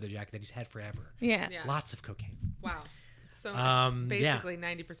incredible leather jacket that he's had forever. Yeah. Yeah. Lots of cocaine. Wow. So much, yeah. basically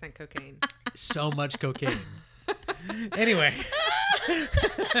 90% cocaine. So much cocaine. Anyway.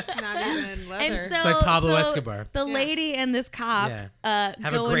 Not even leather. And so, It's like Pablo Escobar. The lady and this cop have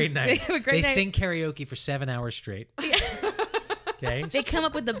a great night. They have a great night. Sing karaoke for 7 hours straight. Okay. They come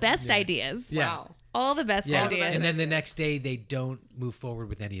up with the best ideas. Yeah. Wow. All the best Yeah. ideas. And then the next day they don't move forward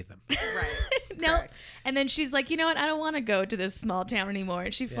with any of them. Right. No. Correct. And then she's like, you know what? I don't want to go to this small town anymore.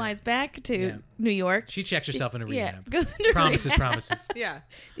 And she flies back to New York. She checks herself into rehab. Goes into Promises, rehab. promises. Yeah.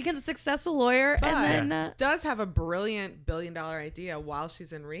 Becomes a successful lawyer. But And then, does have a brilliant $1 billion idea while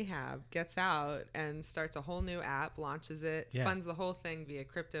she's in rehab, gets out and starts a whole new app, launches it, Yeah. funds the whole thing via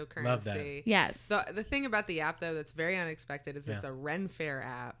cryptocurrency. Love that. yes. The thing about the app, though, that's very unexpected is it's a Ren Fair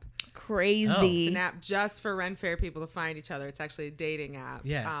app. Crazy. It's an app just for Ren Fair people to find each other. It's actually a dating app.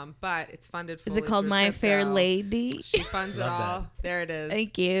 Yeah. But it's funded Is fully it called through My Fair crypto. Lady? She funds it Love all. There it is.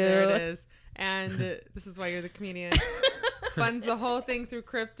 Thank you. There it is. And this is why you're the comedian. Funds the whole thing through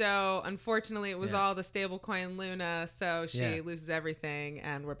crypto. Unfortunately, it was all the stable coin Luna, so she loses everything,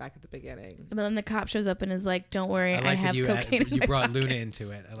 and we're back at the beginning. But then the cop shows up and is like, don't worry, I, I like have that you cocaine in you my brought pocket. Luna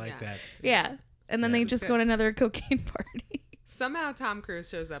into it. I like Yeah. that. Yeah. And then they That's just good. go on another cocaine party. Somehow Tom Cruise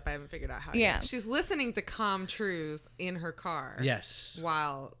shows up. I haven't figured out how. Yeah. Yet. She's listening to Com Truise in her car. Yes.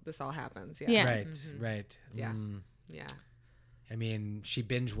 While this all happens. Yeah. Right. Right. Yeah. Mm. Yeah. I mean, she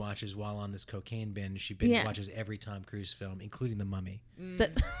binge watches while on this cocaine binge. She binge watches every Tom Cruise film, including The Mummy.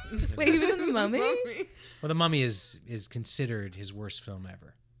 That's, wait, he was in The Mummy? Well, The Mummy is considered his worst film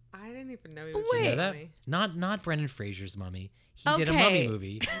ever. I didn't even know he was Wait. in You the know that? Mummy. Not Brendan Fraser's Mummy. He did a Okay. Mummy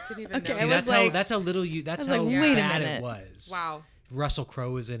movie. I didn't even Okay, know. I See, was that's like- how little you. That's I how was like, wait a bad minute. it was. Wow. Russell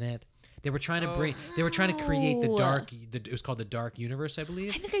Crowe was in it. They were trying to bring. They were trying to create the Oh. dark. It was called the Dark Universe, I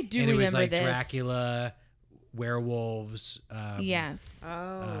believe. I think I do and it was remember like this. Dracula, werewolves. Yes.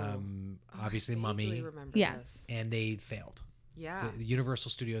 Oh. Obviously, I vaguely Mummy, remember Yes. this. and they failed. Yeah. The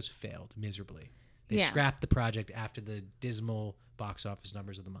Universal Studios failed miserably. They Yeah. scrapped the project after the dismal box office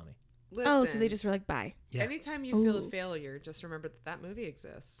numbers of The Mummy. Listen, Oh, so they just were like, bye. Yeah. Anytime you feel a Ooh. failure, just remember that that movie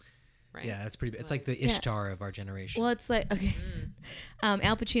exists. Right? Yeah, that's pretty. It's like the Yeah. Ishtar of our generation. Well, it's like, okay.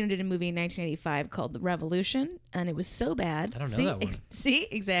 Al Pacino did a movie in 1985 called The Revolution, and it was so bad. I don't know See? that one. See?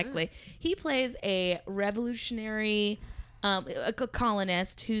 Exactly. He plays a revolutionary a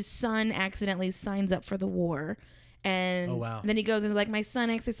colonist whose son accidentally signs up for the war. And Oh, wow. then he goes and is like, my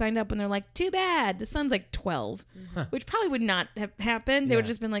son actually signed up. And they're like, too bad. The son's like 12, which probably would not have happened. They would Yeah. have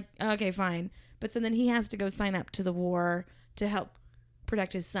just been like, okay, fine. But so then he has to go sign up to the war to help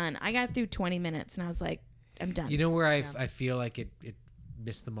protect his son. I got through 20 minutes and I was like, I'm done. You know where I feel like it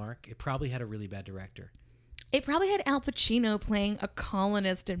missed the mark? It probably had a really bad director. It probably had Al Pacino playing a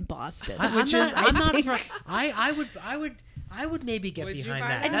colonist in Boston, I'm which not, is I'm I not think- I would maybe get Would you behind buy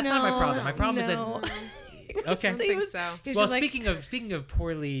that. that? That's not my No, problem. My problem no. is that It was- Okay. he Think was- so. he was well, just like, speaking of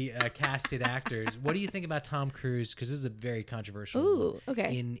poorly casted actors, what do you think about Tom Cruise? Because this is a very controversial. Ooh,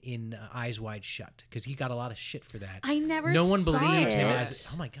 okay. In Eyes Wide Shut, because he got a lot of shit for that. I never No one saw believed him it. as.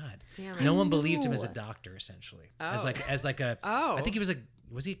 Oh my god. Damn it. No I one believed him as a know. doctor, essentially. Oh. As like a. Oh. I think he was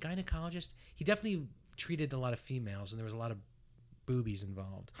he a gynecologist? He definitely treated a lot of females, and there was a lot of boobies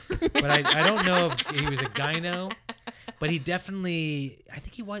involved. But I don't know if he was a gyno. But he definitely, I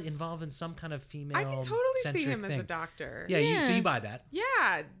think he was involved in some kind of female. I can totally see centric him as a thing. doctor. Yeah, so Yeah. you buy that. Yeah.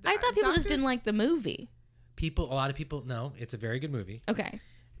 I thought people just doctors- didn't like the movie. A lot of people, no, it's a very good movie. Okay.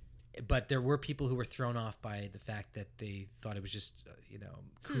 But there were people who were thrown off by the fact that they thought it was just,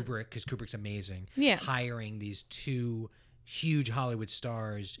 Kubrick, because Kubrick's amazing. Yeah. Hiring these two huge Hollywood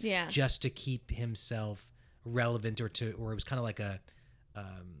stars Yeah. just to keep himself relevant or it was kind of like a,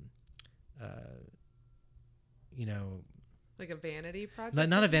 Like a vanity project?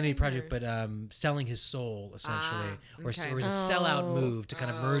 Not a vanity project, but selling his soul, essentially. Or it was a sellout move to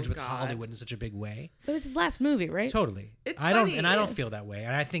kind of merge with Hollywood in such a big way. That was his last movie, right? Totally. It's I funny. don't feel that way.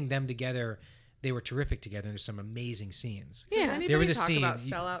 And I think them together, they were terrific together. There's some amazing scenes. Does Yeah. anybody There was a talk scene- about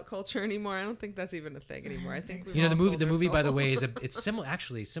sellout culture anymore? I don't think that's even a thing anymore. I think You know, the movie, by the way, it's similar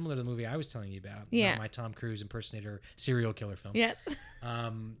to the movie I was telling you about. Yeah. My Tom Cruise impersonator serial killer film. Yes.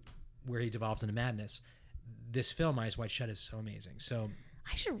 Where he devolves into madness. This film, Eyes Wide Shut, is so amazing. So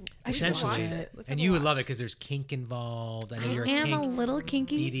I should essentially, watch it. it. Let's have and a you would watch. love it because there's kink involved. I know you're I am a a kink. little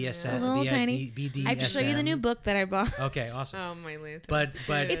kinky. BDSM, a little tiny. BDSM. I have to show you the new book that I bought. Okay, awesome. Oh, my lantern. But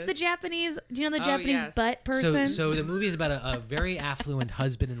It's the Japanese. Do you know the Oh, Japanese yes. butt person? So the movie is about a very affluent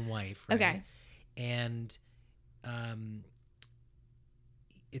husband and wife. Right? Okay. And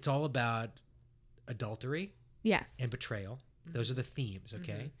it's all about adultery Yes. and betrayal. Those are the themes,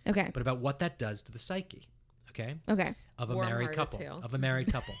 okay? Okay. But about what that does to the psyche, okay? Okay. Of a Warm-hearted married couple. tale. Of a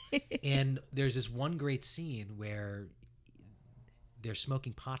married couple. And there's this one great scene where they're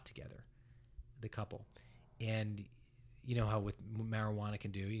smoking pot together, the couple. And you know how with marijuana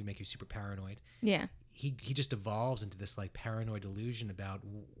can do, you can make you super paranoid. Yeah. He just evolves into this like paranoid delusion about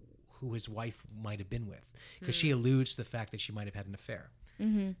who his wife might have been with, because she alludes to the fact that she might have had an affair.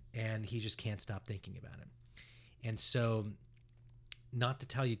 Mm-hmm. And he just can't stop thinking about it. And so, not to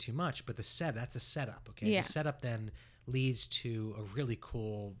tell you too much, but that's a setup, okay? Yeah. The setup then leads to a really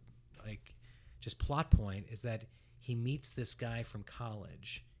cool, like, just plot point, is that he meets this guy from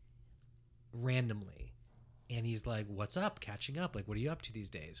college randomly, and he's like, "What's up? Catching up? Like, what are you up to these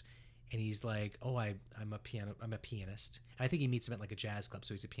days?" And he's like, "Oh, I'm a pianist." And I think he meets him at like a jazz club,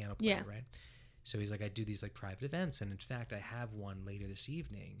 so he's a piano player, Yeah. right? So he's like, "I do these like private events, and in fact, I have one later this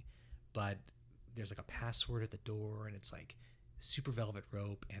evening, but there's like a password at the door, and it's like super velvet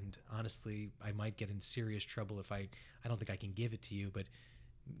rope, and honestly, I might get in serious trouble if I don't think I can give it to you, but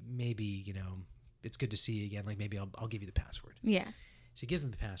maybe, you know, it's good to see you again. Like maybe I'll give you the password." Yeah. So he gives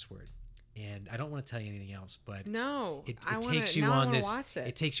him the password, and I don't want to tell you anything else, but No. it I wanna, takes you now I on wanna this. watch it.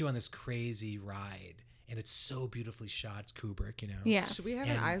 It takes you on this crazy ride, and it's so beautifully shot. It's Kubrick, you know. Yeah. Should we have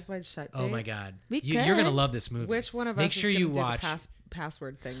an And- Eyes Wide Shut Oh my date? God, We you're gonna could. love this movie. Which one of Make us sure is you gonna do watch. the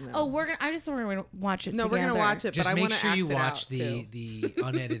password thing, though? Oh, we're just gonna watch it. No, we're together. gonna watch it, Just but I make want to sure act you it watch out, the too.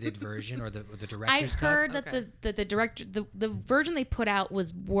 unedited version or the I director's heard cut. that Okay. the director the version they put out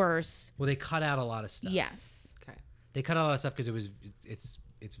was worse. Well, they cut out a lot of stuff. Yes. Okay. They cut out a lot of stuff because it's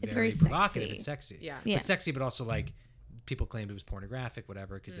very very provocative. sexy. It's sexy. Yeah. Yeah. But sexy, but also like people claimed it was pornographic,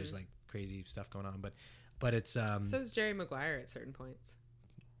 whatever, because Mm. there's like crazy stuff going on. But it's So is Jerry Maguire at certain points.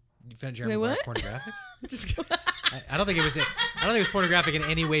 you found Jeremy Wait, Maguire what? pornographic? Just I don't think it was. I don't think it was pornographic in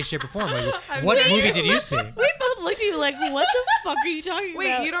any way, shape, or form. What movie did you see? We both looked at you like, what the fuck are you talking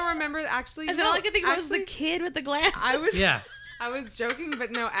Wait, about? you don't remember actually? And then all I could think was the actually, kid with the glasses. I was Yeah. I was joking,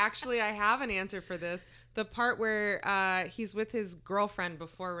 but no, actually, I have an answer for this. The part where he's with his girlfriend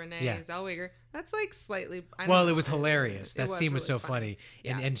before Renee Yeah. Zellweger, that's like slightly. I don't Well, know. it was hilarious. It That scene was really so funny.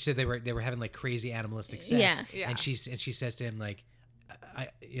 Yeah. And she said they were having like crazy animalistic sex. Yeah. Yeah. And she says to him like,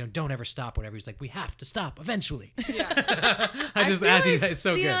 don't ever stop. Whatever. He's like, we have to stop eventually. Yeah. I just feel as he, like- it's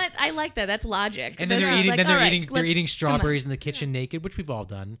so you good. know what? I like that. That's logic. And then That's they're just eating. like, Then they're all right, eating. They're eating let's- come on. strawberries in the kitchen naked, which we've all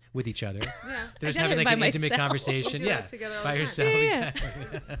done with each other. Yeah. They're just done having it like by an intimate myself. conversation. We do Yeah, that together all by the time. yourself. Yeah.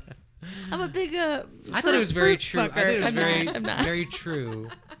 Exactly. I'm a big. I thought it was very fruit true. I fucker. thought it was I'm very, not. I'm not. very true.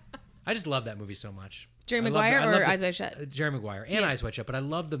 I just love that movie so much. Jerry I love Maguire the- I love or the- Eyes Wide Shut? Jerry Maguire and Eyes Wide Shut, but I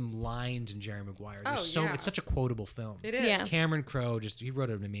love the lines in Jerry Maguire. Oh, yeah. It's such a quotable film. It is. Yeah. Cameron Crowe he wrote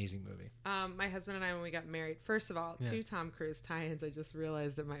an amazing movie. My husband and I, when we got married, first of all, 2 Tom Cruise tie-ins I just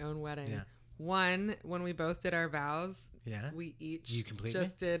realized at my own wedding. Yeah. One, when we both did our vows, Yeah. we each You complete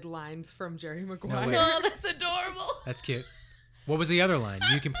just did lines from Jerry Maguire. way. Oh, that's adorable. That's cute. What was the other line?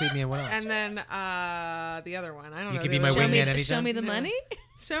 You complete me and what else? And then the other one, I don't You know. could the be my other wingman one. anytime? Show me the No. money.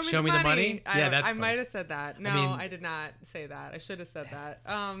 Show Show me the money. Yeah, that's I funny. might have said that. No, I mean- I did not say that. I should have said that.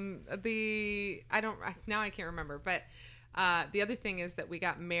 Now I can't remember. But the other thing is that we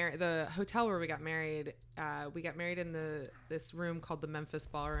got married. The hotel where we got married in this room called the Memphis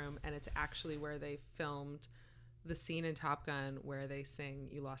Ballroom, and it's actually where they filmed the scene in Top Gun where they sing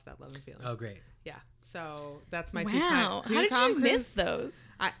 "You Lost That Love and Feeling." Oh, great. Yeah. So that's my Wow. two times. How did you miss those?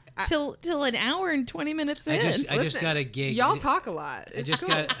 I, Till an hour and 20 minutes in. I just Listen, got a gig. y'all talk a lot. I just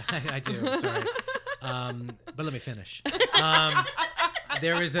got. I do. I'm sorry. But let me finish.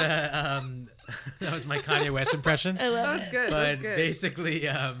 There was a. That was my Kanye West impression. I love That was it. good. That But was good. basically,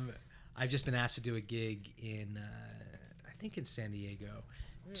 I've just been asked to do a gig in, I think in San Diego,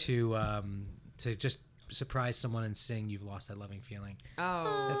 to just surprise someone and sing "You've Lost That Loving Feeling."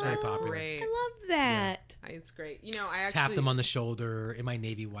 Oh, That's very popular. Great. I love that. It's great. You know, I actually tap them on the shoulder in my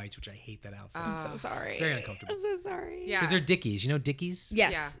navy whites, which I hate that outfit. I'm so sorry. It's very uncomfortable. I'm so sorry. Yeah. Because they're Dickies. You know Dickies?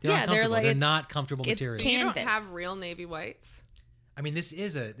 Yes. Yeah. They're Yeah, they're uncomfortable. like They're it's- not comfortable it's material. So you don't canvas. have real navy whites? I mean, this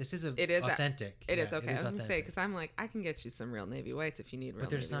is It is authentic. It is Yeah, okay. I was gonna say authentic. because I'm like I can get you some real navy whites if you need real. But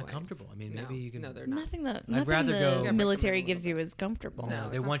they're navy just not whites. comfortable. I mean, No, maybe you can. No, they're not. Nothing the rather go- the Yeah, military recommend a gives little you is comfortable. No,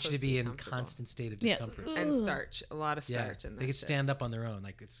 They it's not want you to supposed be to be in comfortable. constant state of Yeah. discomfort. And starch, a lot of Yeah, starch in that they could shit. stand up on their own.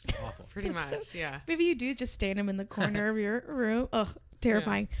 Like it's awful. Pretty That's much, so- yeah. Maybe you do just stand them in the corner of your room. Ugh,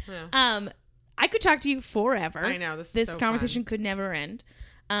 terrifying. Yeah. I could talk to you forever. I know, this is This so conversation fun. could never end.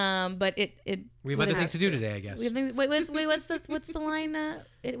 But it We have what other is things it? to do today, I guess. We have things, wait, what's the line?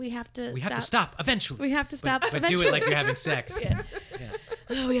 We have to. We have to stop eventually. We have to stop. But do eventually. it like you're having sex. Yeah.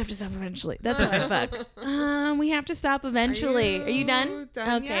 Oh, we have to stop eventually. That's how I fuck. We have to stop eventually. Are you done?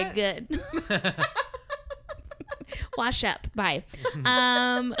 done Okay, yet? good. Wash up. Bye.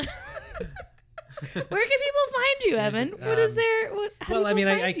 Where can people find you, Evan? What is there? How Well, do I mean,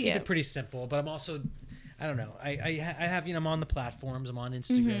 people I find keep you? it pretty simple, but I'm also, I don't know. I have, I'm on the platforms. I'm on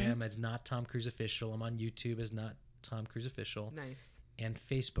Instagram as Not Tom Cruise Official. I'm on YouTube as Not Tom Cruise Official. Nice. And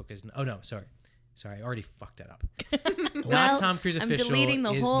Facebook as, oh no, sorry, I already fucked that up. Well, Not Tom Cruise I'm Official deleting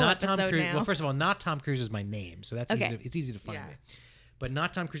the is whole not Tom episode Cruise. now. Well, first of all, Not Tom Cruise is my name, so that's Okay. it's easy to find Yeah. me. But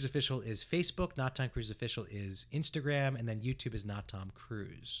Not Tom Cruise Official is Facebook. Not Tom Cruise Official is Instagram, and then YouTube is Not Tom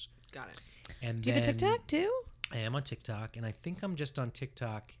Cruise. Got it. And Do you have a then TikTok too? I am on TikTok, and I think I'm just on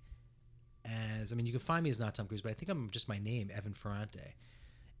TikTok as, I mean, you can find me as Not Tom Cruise, but I think I'm just my name, Evan Ferrante.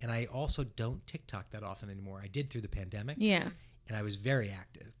 And I also don't TikTok that often anymore. I did through the pandemic. Yeah. And I was very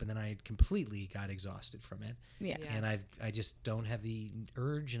active, but then I completely got exhausted from it. Yeah. Yeah. And I just don't have the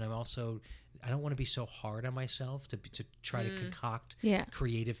urge, and I don't want to be so hard on myself to try to concoct Yeah.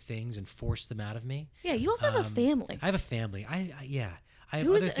 creative things and force them out of me. Yeah. You also have a family. I have a family. I have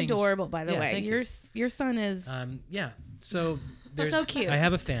Who is other things. adorable, by the Yeah, way. thank you. Your son is. Yeah. So there's, So cute. I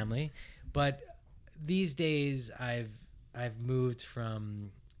have a family, but these days I've moved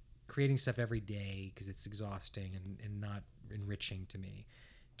from creating stuff every day because it's exhausting and not enriching to me,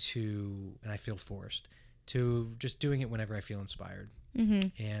 and I feel forced, to just doing it whenever I feel inspired.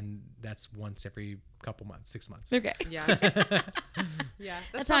 Mm-hmm. And that's once every couple months, 6 months. Okay. Yeah. Yeah.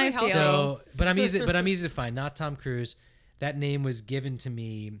 That's how I probably feel. helpful. So, but I'm easy to find. Not Tom Cruise. That name was given to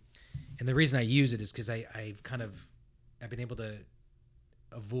me, and the reason I use it is because I've been able to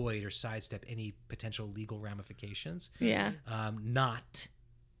avoid or sidestep any potential legal ramifications. Yeah. Not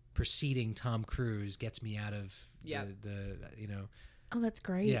preceding Tom Cruise gets me out of Yep. the Oh, that's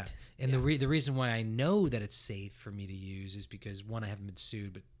great. yeah. And the reason why I know that it's safe for me to use is because, one, I haven't been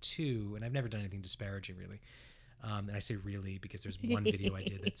sued, but two, and I've never done anything disparaging really. And I say really because there's one video I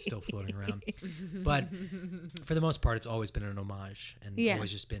did that's still floating around. But for the most part, it's always been an homage, and Yeah.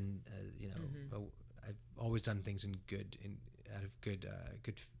 always just been, I've always done things out of good,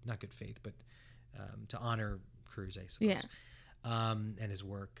 not good faith, but to honor Cruise, I suppose, Yeah. and his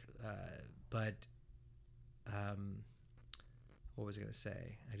work. What was I going to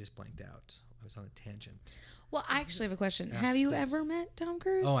say? I just blanked out. I was on a tangent. Well, I actually have a question. Yes, Have you please. ever met Tom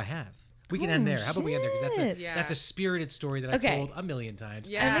Cruise? Oh, I have. We can Oh, end there. How about we end there? Because shit. Yeah. that's a spirited story that I've Okay. told a million times.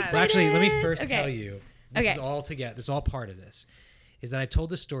 Yeah. Well, actually, let me excited. first Okay. tell you. This Okay. is all together. This is all part of this. Is that I told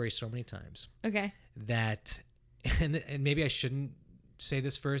this story so many times Okay. that, and maybe I shouldn't say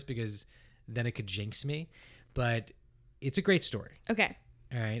this first because then it could jinx me, but it's a great story. Okay.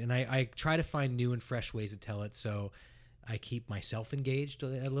 All right. And I try to find new and fresh ways to tell it. So I keep myself engaged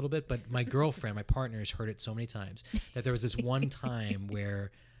a little bit. But my girlfriend, my partner, has heard it so many times that there was this one time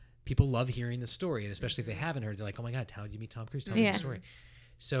where people love hearing the story. And especially if they haven't heard, they're like, oh my God, how did you meet Tom Cruise? Tell me Yeah. the story.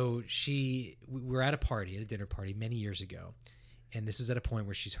 So we were at a dinner party many years ago. And this was at a point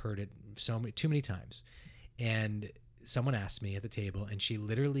where she's heard it too many times. And someone asked me at the table, and she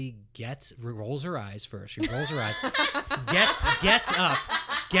literally rolls her eyes first. She rolls her eyes,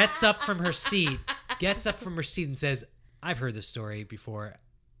 gets up from her seat and says, I've heard this story before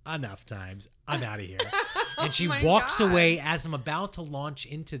enough times. I'm out of here. And she my walks God. away as I'm about to launch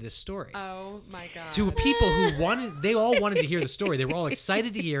into this story. Oh my God. To people they all wanted to hear the story. They were all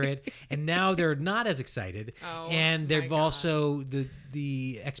excited to hear it, and now they're not as excited. Oh, and my they've God. also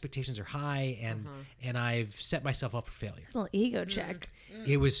the expectations are high, and I've set myself up for failure. It's a little ego check.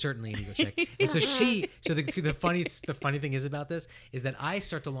 It was certainly an ego check. And so the funny thing is about this is that I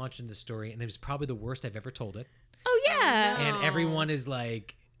start to launch into the story, and it was probably the worst I've ever told it. Oh yeah. And everyone is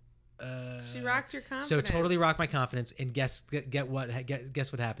like, She rocked your confidence. So totally rocked my confidence. And guess what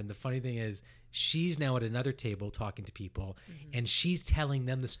happened? The funny thing is, she's now at another table talking to people, and she's telling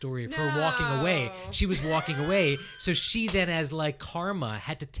them the story of her walking away. She was walking away, so she then, as like karma,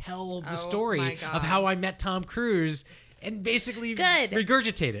 had to tell the story of how I met Tom Cruise and basically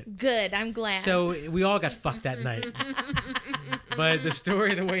regurgitate it. Good, I'm glad. So we all got fucked that night. But the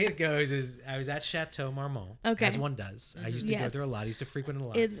story, the way it goes, is I was at Chateau Marmont, as one does. I used to go there a lot. I used to frequent it a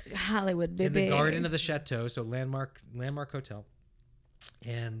lot. It's Hollywood, baby. In the garden of the Chateau, so landmark hotel,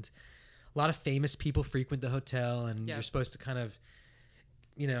 and a lot of famous people frequent the hotel, and you're supposed to kind of,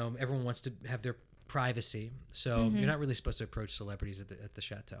 everyone wants to have their privacy, so you're not really supposed to approach celebrities at the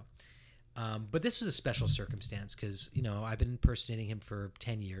Chateau. But this was a special circumstance because, I've been impersonating him for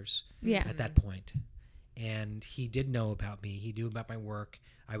 10 years at that point. And he did know about me. He knew about my work.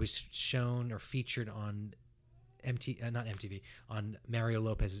 I was shown or featured on not MTV, on Mario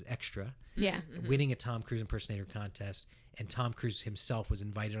Lopez's Extra. Yeah. Winning a Tom Cruise impersonator contest. And Tom Cruise himself was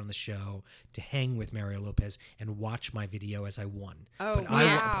invited on the show to hang with Mario Lopez and watch my video as I won. Oh, but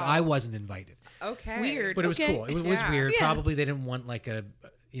I wasn't invited. Okay. Weird. But it was cool. It was weird. Yeah. Probably they didn't want like a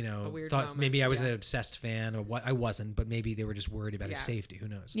weird thought moment. maybe I was an obsessed fan or what. I wasn't, but maybe they were just worried about his safety. Who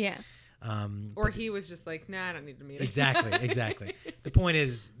knows? Yeah. Or he was just like, nah, I don't need to meet him. Exactly. The point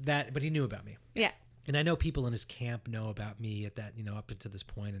is that, but he knew about me. Yeah. And I know people in his camp know about me at that, up until this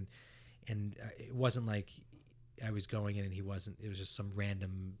point, and it wasn't like I was going in and he wasn't. It was just some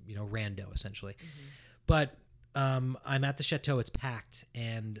random, rando essentially. But I'm at the Chateau. It's packed,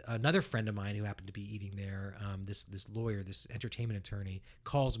 and another friend of mine who happened to be eating there, this lawyer, this entertainment attorney,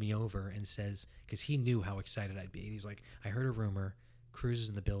 calls me over and says, because he knew how excited I'd be, and he's like, "I heard a rumor, Cruise is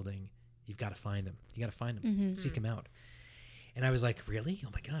in the building. You've got to find him. You got to find him. Seek him out." And I was like, "Really? Oh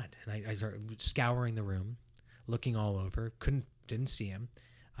my God!" And I started scouring the room, looking all over. Didn't see him.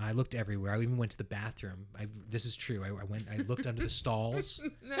 I looked everywhere. I even went to the bathroom. This is true. I looked under the stalls.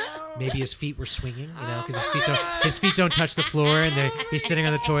 No. Maybe his feet were swinging, because his feet don't touch the floor, and he's sitting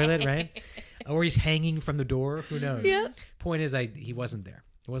on the toilet, right? Or he's hanging from the door. Who knows? Yeah. Point is, he wasn't there.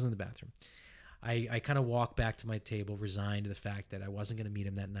 He wasn't in the bathroom. I kind of walked back to my table, resigned to the fact that I wasn't going to meet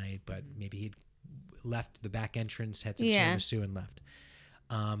him that night, but maybe he'd left the back entrance, had some tiramisu, and left.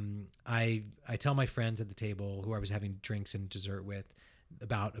 I tell my friends at the table who I was having drinks and dessert with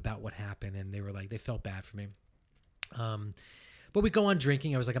about what happened, and they were like, they felt bad for me. But we go on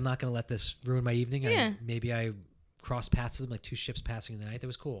drinking. I was like, I'm not going to let this ruin my evening. Maybe I crossed paths with him, like 2 ships passing in the night. That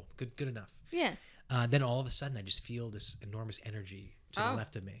was cool. Good enough. Yeah. Then all of a sudden, I just feel this enormous energy to the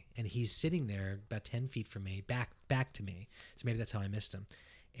left of me, and he's sitting there about 10 feet from me, back to me. So maybe that's how I missed him.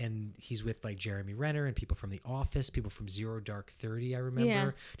 And he's with like Jeremy Renner and people from The Office, people from Zero Dark 30, I remember.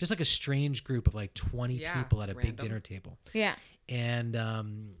 Yeah. Just like a strange group of like 20 people at a big dinner table. Yeah. And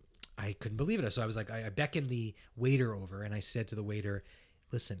I couldn't believe it. So I was like, I beckoned the waiter over, and I said to the waiter,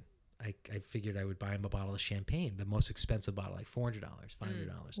 "Listen, I figured I would buy him a bottle of champagne, the most expensive bottle, like $400,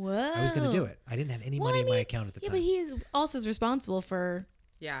 $500. Whoa. I was going to do it. I didn't have any money in my account at the time. Yeah, but he's also responsible for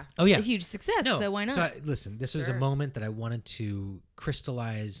Oh, yeah. a huge success, so why not? So listen, this was a moment that I wanted to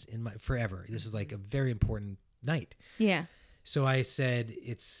crystallize in my forever. This is like a very important night. Yeah. So I said,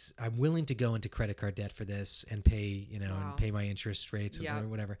 I'm willing to go into credit card debt for this and pay, and pay my interest rates or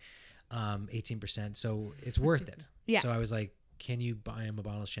whatever, 18%. So it's worth it. Yeah. So I was like, "Can you buy him a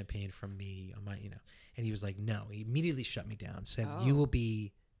bottle of champagne from me on my, And he was like, "No." He immediately shut me down. Said, "You'll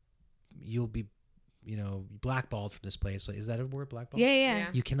be, blackballed from this place." Is that a word, blackballed? Yeah.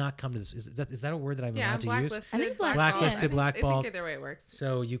 You cannot come to this. Is that a word that I'm allowed to use? I think Blacklisted, blackballed. I think either way it works.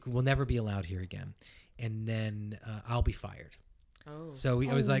 So you will never be allowed here again, and then I'll be fired. Oh. So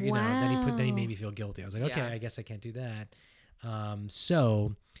I was like, then he made me feel guilty. I was like, okay, I guess I can't do that.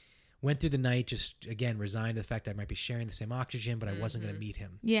 So went through the night, just again resigned to the fact I might be sharing the same oxygen, but I wasn't going to meet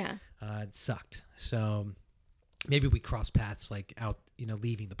him. Yeah. It sucked. So maybe we cross paths like out,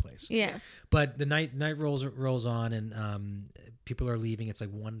 leaving the place. Yeah. But the night rolls on, and people are leaving. It's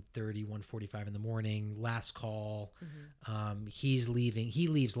like 1:30, 1:45 in the morning. Last call. He's leaving. He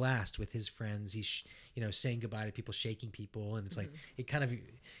leaves last with his friends. He's saying goodbye to people, shaking people, and it's like it kind of.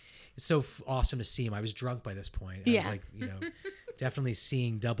 It's so awesome to see him. I was drunk by this point. I was like, definitely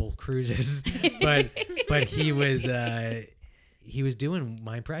seeing double cruises, but he was doing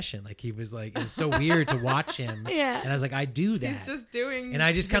my impression. Like he was like, it's so weird to watch him. Yeah. And I was like, I do that. He's just doing and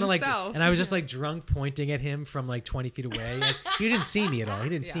I just kind of like, himself. and I was just like drunk pointing at him from like 20 feet away. He didn't see me at all. He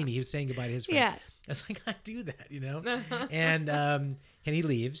didn't see me. He was saying goodbye to his friends. Yeah. I was like, I do that, and he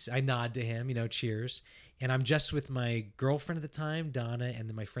leaves. I nod to him, cheers. And I'm just with my girlfriend at the time, Donna, and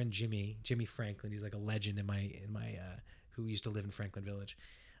then my friend Jimmy Franklin, who's like a legend in my who used to live in Franklin Village.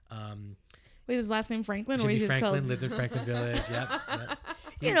 Wait, his last name Franklin, or Jimmy he's just Franklin called? lived in Franklin Village. Yep.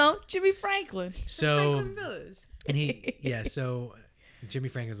 You know, Jimmy Franklin. So Franklin Village. and so Jimmy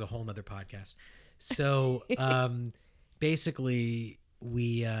Franklin is a whole nother podcast. So basically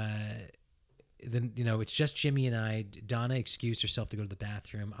we then it's just Jimmy and I. Donna excused herself to go to the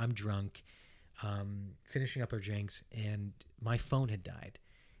bathroom. I'm drunk, finishing up our drinks, and my phone had died.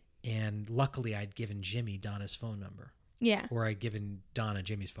 And luckily I'd given Jimmy Donna's phone number. Yeah. Or I'd given Donna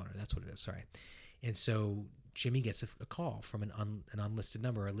Jimmy's phone number. That's what it is. Sorry. And so Jimmy gets a call from an unlisted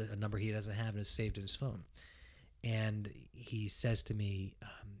number, a number he doesn't have and is saved in his phone. And he says to me,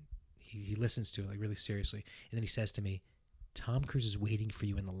 he listens to it like really seriously. And then he says to me, Tom Cruise is waiting for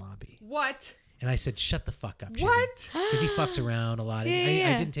you in the lobby. What? And I said, shut the fuck up, Jimmy. What? Because he fucks around a lot.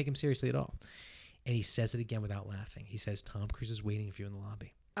 Yeah. I didn't take him seriously at all. And he says it again without laughing. He says, Tom Cruise is waiting for you in the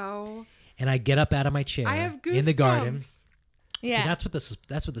lobby. Oh. And I get up out of my chair I have goosebumps. in the garden. Yeah. See,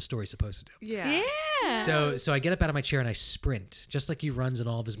 that's what the story's supposed to do. Yeah. Yeah. So I get up out of my chair and I sprint, just like he runs in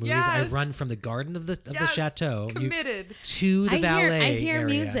all of his movies. I Yes. run from the garden of the Yes. chateau Committed. to the valet I hear area.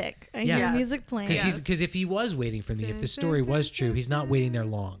 music. I Yeah. hear Yes. music playing. Because if he was waiting for me, if the story was true, he's not waiting there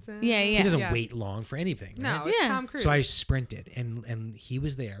long. Yeah, He yeah. doesn't Yeah. wait long for anything. No, right? it's Yeah. Tom Cruise. So I sprinted, and he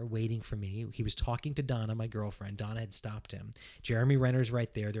was there waiting for me. He was talking to Donna, my girlfriend. Donna had stopped him. Jeremy Renner's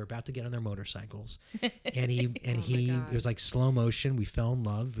right there. They're about to get on their motorcycles, and he God. it was like slow motion. We fell in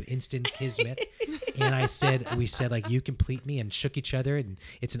love, instant kismet. And we said like, you complete me, and shook each other, and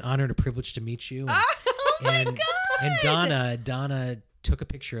it's an honor and a privilege to meet you. And, Oh my God. And Donna took a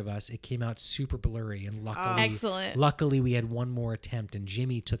picture of us. It came out super blurry, and luckily, Excellent. Luckily, we had one more attempt, and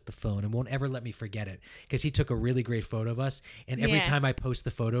Jimmy took the phone and won't ever let me forget it because he took a really great photo of us. And every Yeah. time I post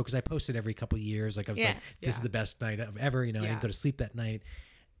the photo, because I post it every couple of years, like I was Yeah. like, this is the best night of ever. I didn't go to sleep that night,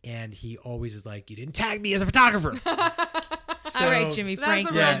 and he always is like, you didn't tag me as a photographer. All right, Jimmy That's a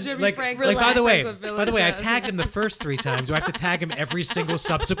Franklin. real Jimmy like, Franklin. like by the way, Franklin I Village. tagged him the first 3 times. Do I have to tag him every single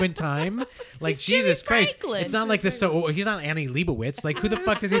subsequent time? Like, It's Jimmy Jesus Christ. Franklin. It's not like this. So he's not Annie Leibovitz. Like, who the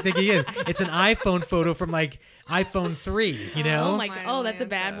fuck does he think he is? It's an iPhone photo from like iPhone 3, you know? Oh my My God. Oh, that's a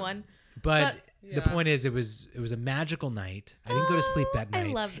bad Lanta. one. But Yeah. the point is, it was a magical night. I didn't go to sleep that I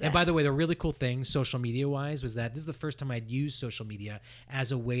night. love that. And by the way, the really cool thing, social media wise, was that this is the first time I'd used social media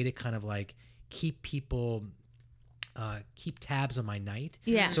as a way to kind of like keep people. Keep tabs on my night.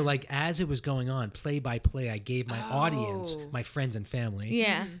 Yeah. So like as it was going on, play by play, I gave my audience, my friends and family.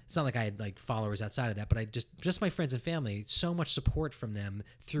 Yeah. It's not like I had like followers outside of that, but I just my friends and family, so much support from them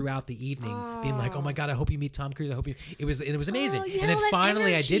throughout the evening, being like, "Oh my God, I hope you meet Tom Cruise. I hope you." It was amazing. Oh, you And had then all that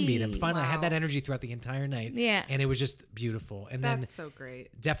finally I did meet him. energy. Finally I had Wow. that energy throughout the entire night. Yeah. And it was just beautiful. And then That's so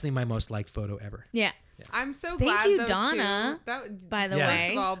great. definitely my most liked photo ever. Yeah. I'm so Thank glad. you, though, Donna, Too. That, by the Yeah. way.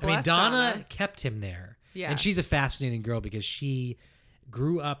 First of all, I mean, bless Donna kept him there. Yeah. And she's a fascinating girl because she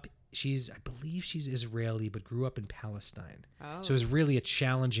grew up, I believe she's Israeli, but grew up in Palestine. Oh. So it was really a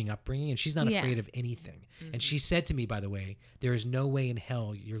challenging upbringing, and she's not Yeah. afraid of anything. And she said to me, by the way, there is no way in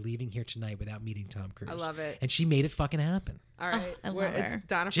hell you're leaving here tonight without meeting Tom Cruise. I love it. And she made it fucking happen. All right. I We're- love her. It's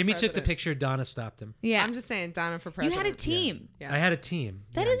Donna for Jimmy took the president. picture, Donna stopped him. Yeah. I'm just saying, Donna for You president. had a team. Yeah. I had a team.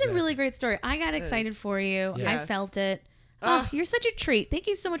 That Yeah, is a exactly. really great story. I got excited for you. Yeah. I Yes. felt it. Oh, you're such a treat. Thank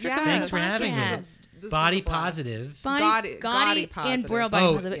you so much for coming Thanks on for the having me. podcast. This is Body a blast. positive. Gaudy, Gaudy and positive. royal body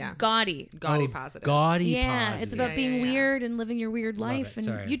Oh, positive. yeah. Gaudy. Gaudy positive. Gaudy Yeah, positive. it's about Yeah, being yeah, yeah. weird and living your weird life. it. And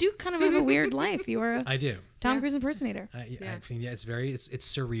Sorry. you do kind of have a weird life. You are a I do. Tom Cruise impersonator. Yeah. I mean, it's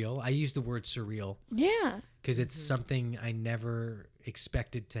surreal. I use the word surreal Yeah. because it's something I never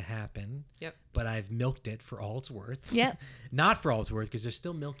expected to happen. Yep. But I've milked it for all it's worth. Yep. Not for all it's worth because there's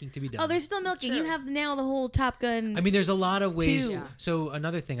still milking to be done. Oh, there's still milking. You True. have now the whole Top Gun. I mean, there's a lot of ways. Two. Yeah. So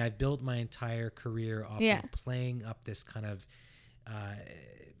another thing, I've built my entire career off Yeah. of playing up this kind of,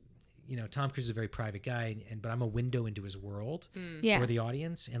 Tom Cruise is a very private guy, but I'm a window into his world Yeah. for the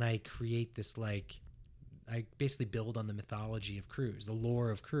audience, and I create this I basically build on the mythology of Cruise, the lore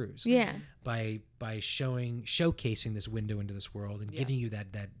of Cruise. Yeah. By showcasing this window into this world and giving you that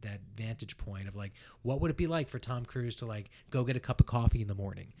vantage point of like, what would it be like for Tom Cruise to like go get a cup of coffee in the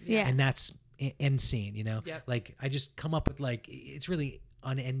morning? Yeah. And that's end scene, Yep. Like I just come up with like, it's really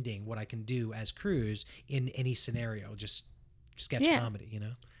unending what I can do as Cruise in any scenario, just sketch Yeah. comedy,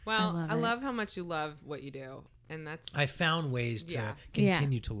 Well, love I it. love how much you love what you do, and that's I found ways to Yeah.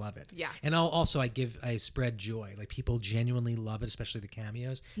 continue to love it. Yeah. And I spread joy. Like people genuinely love it, especially the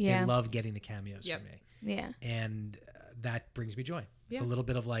cameos. Yeah. They love getting the cameos Yep. from me. Yeah. And that brings me joy. It's a Yeah. little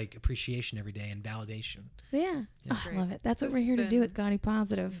bit of like appreciation every day and validation. Yeah. Oh, I great. love it. That's what This we're here has to do been at Gaudy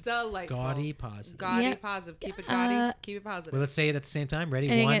Positive. delightful. Gaudy positive. Gaudy Yeah. positive. Keep it gaudy. Keep it positive. Well, let's say it at the same time. Ready?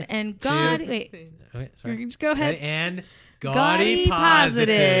 And One, again, and two- Gaudy. Wait. Okay, sorry. Just go ahead. Ready? And Gaudy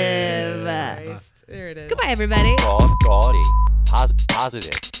positive. Christ. There it is. Goodbye, everybody. Gaudy.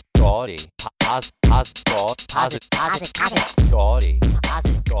 Positive. Gaudy. Positive. Gaudy.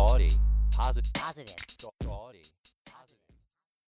 Positive. Gaudy. Positive. Gaudy.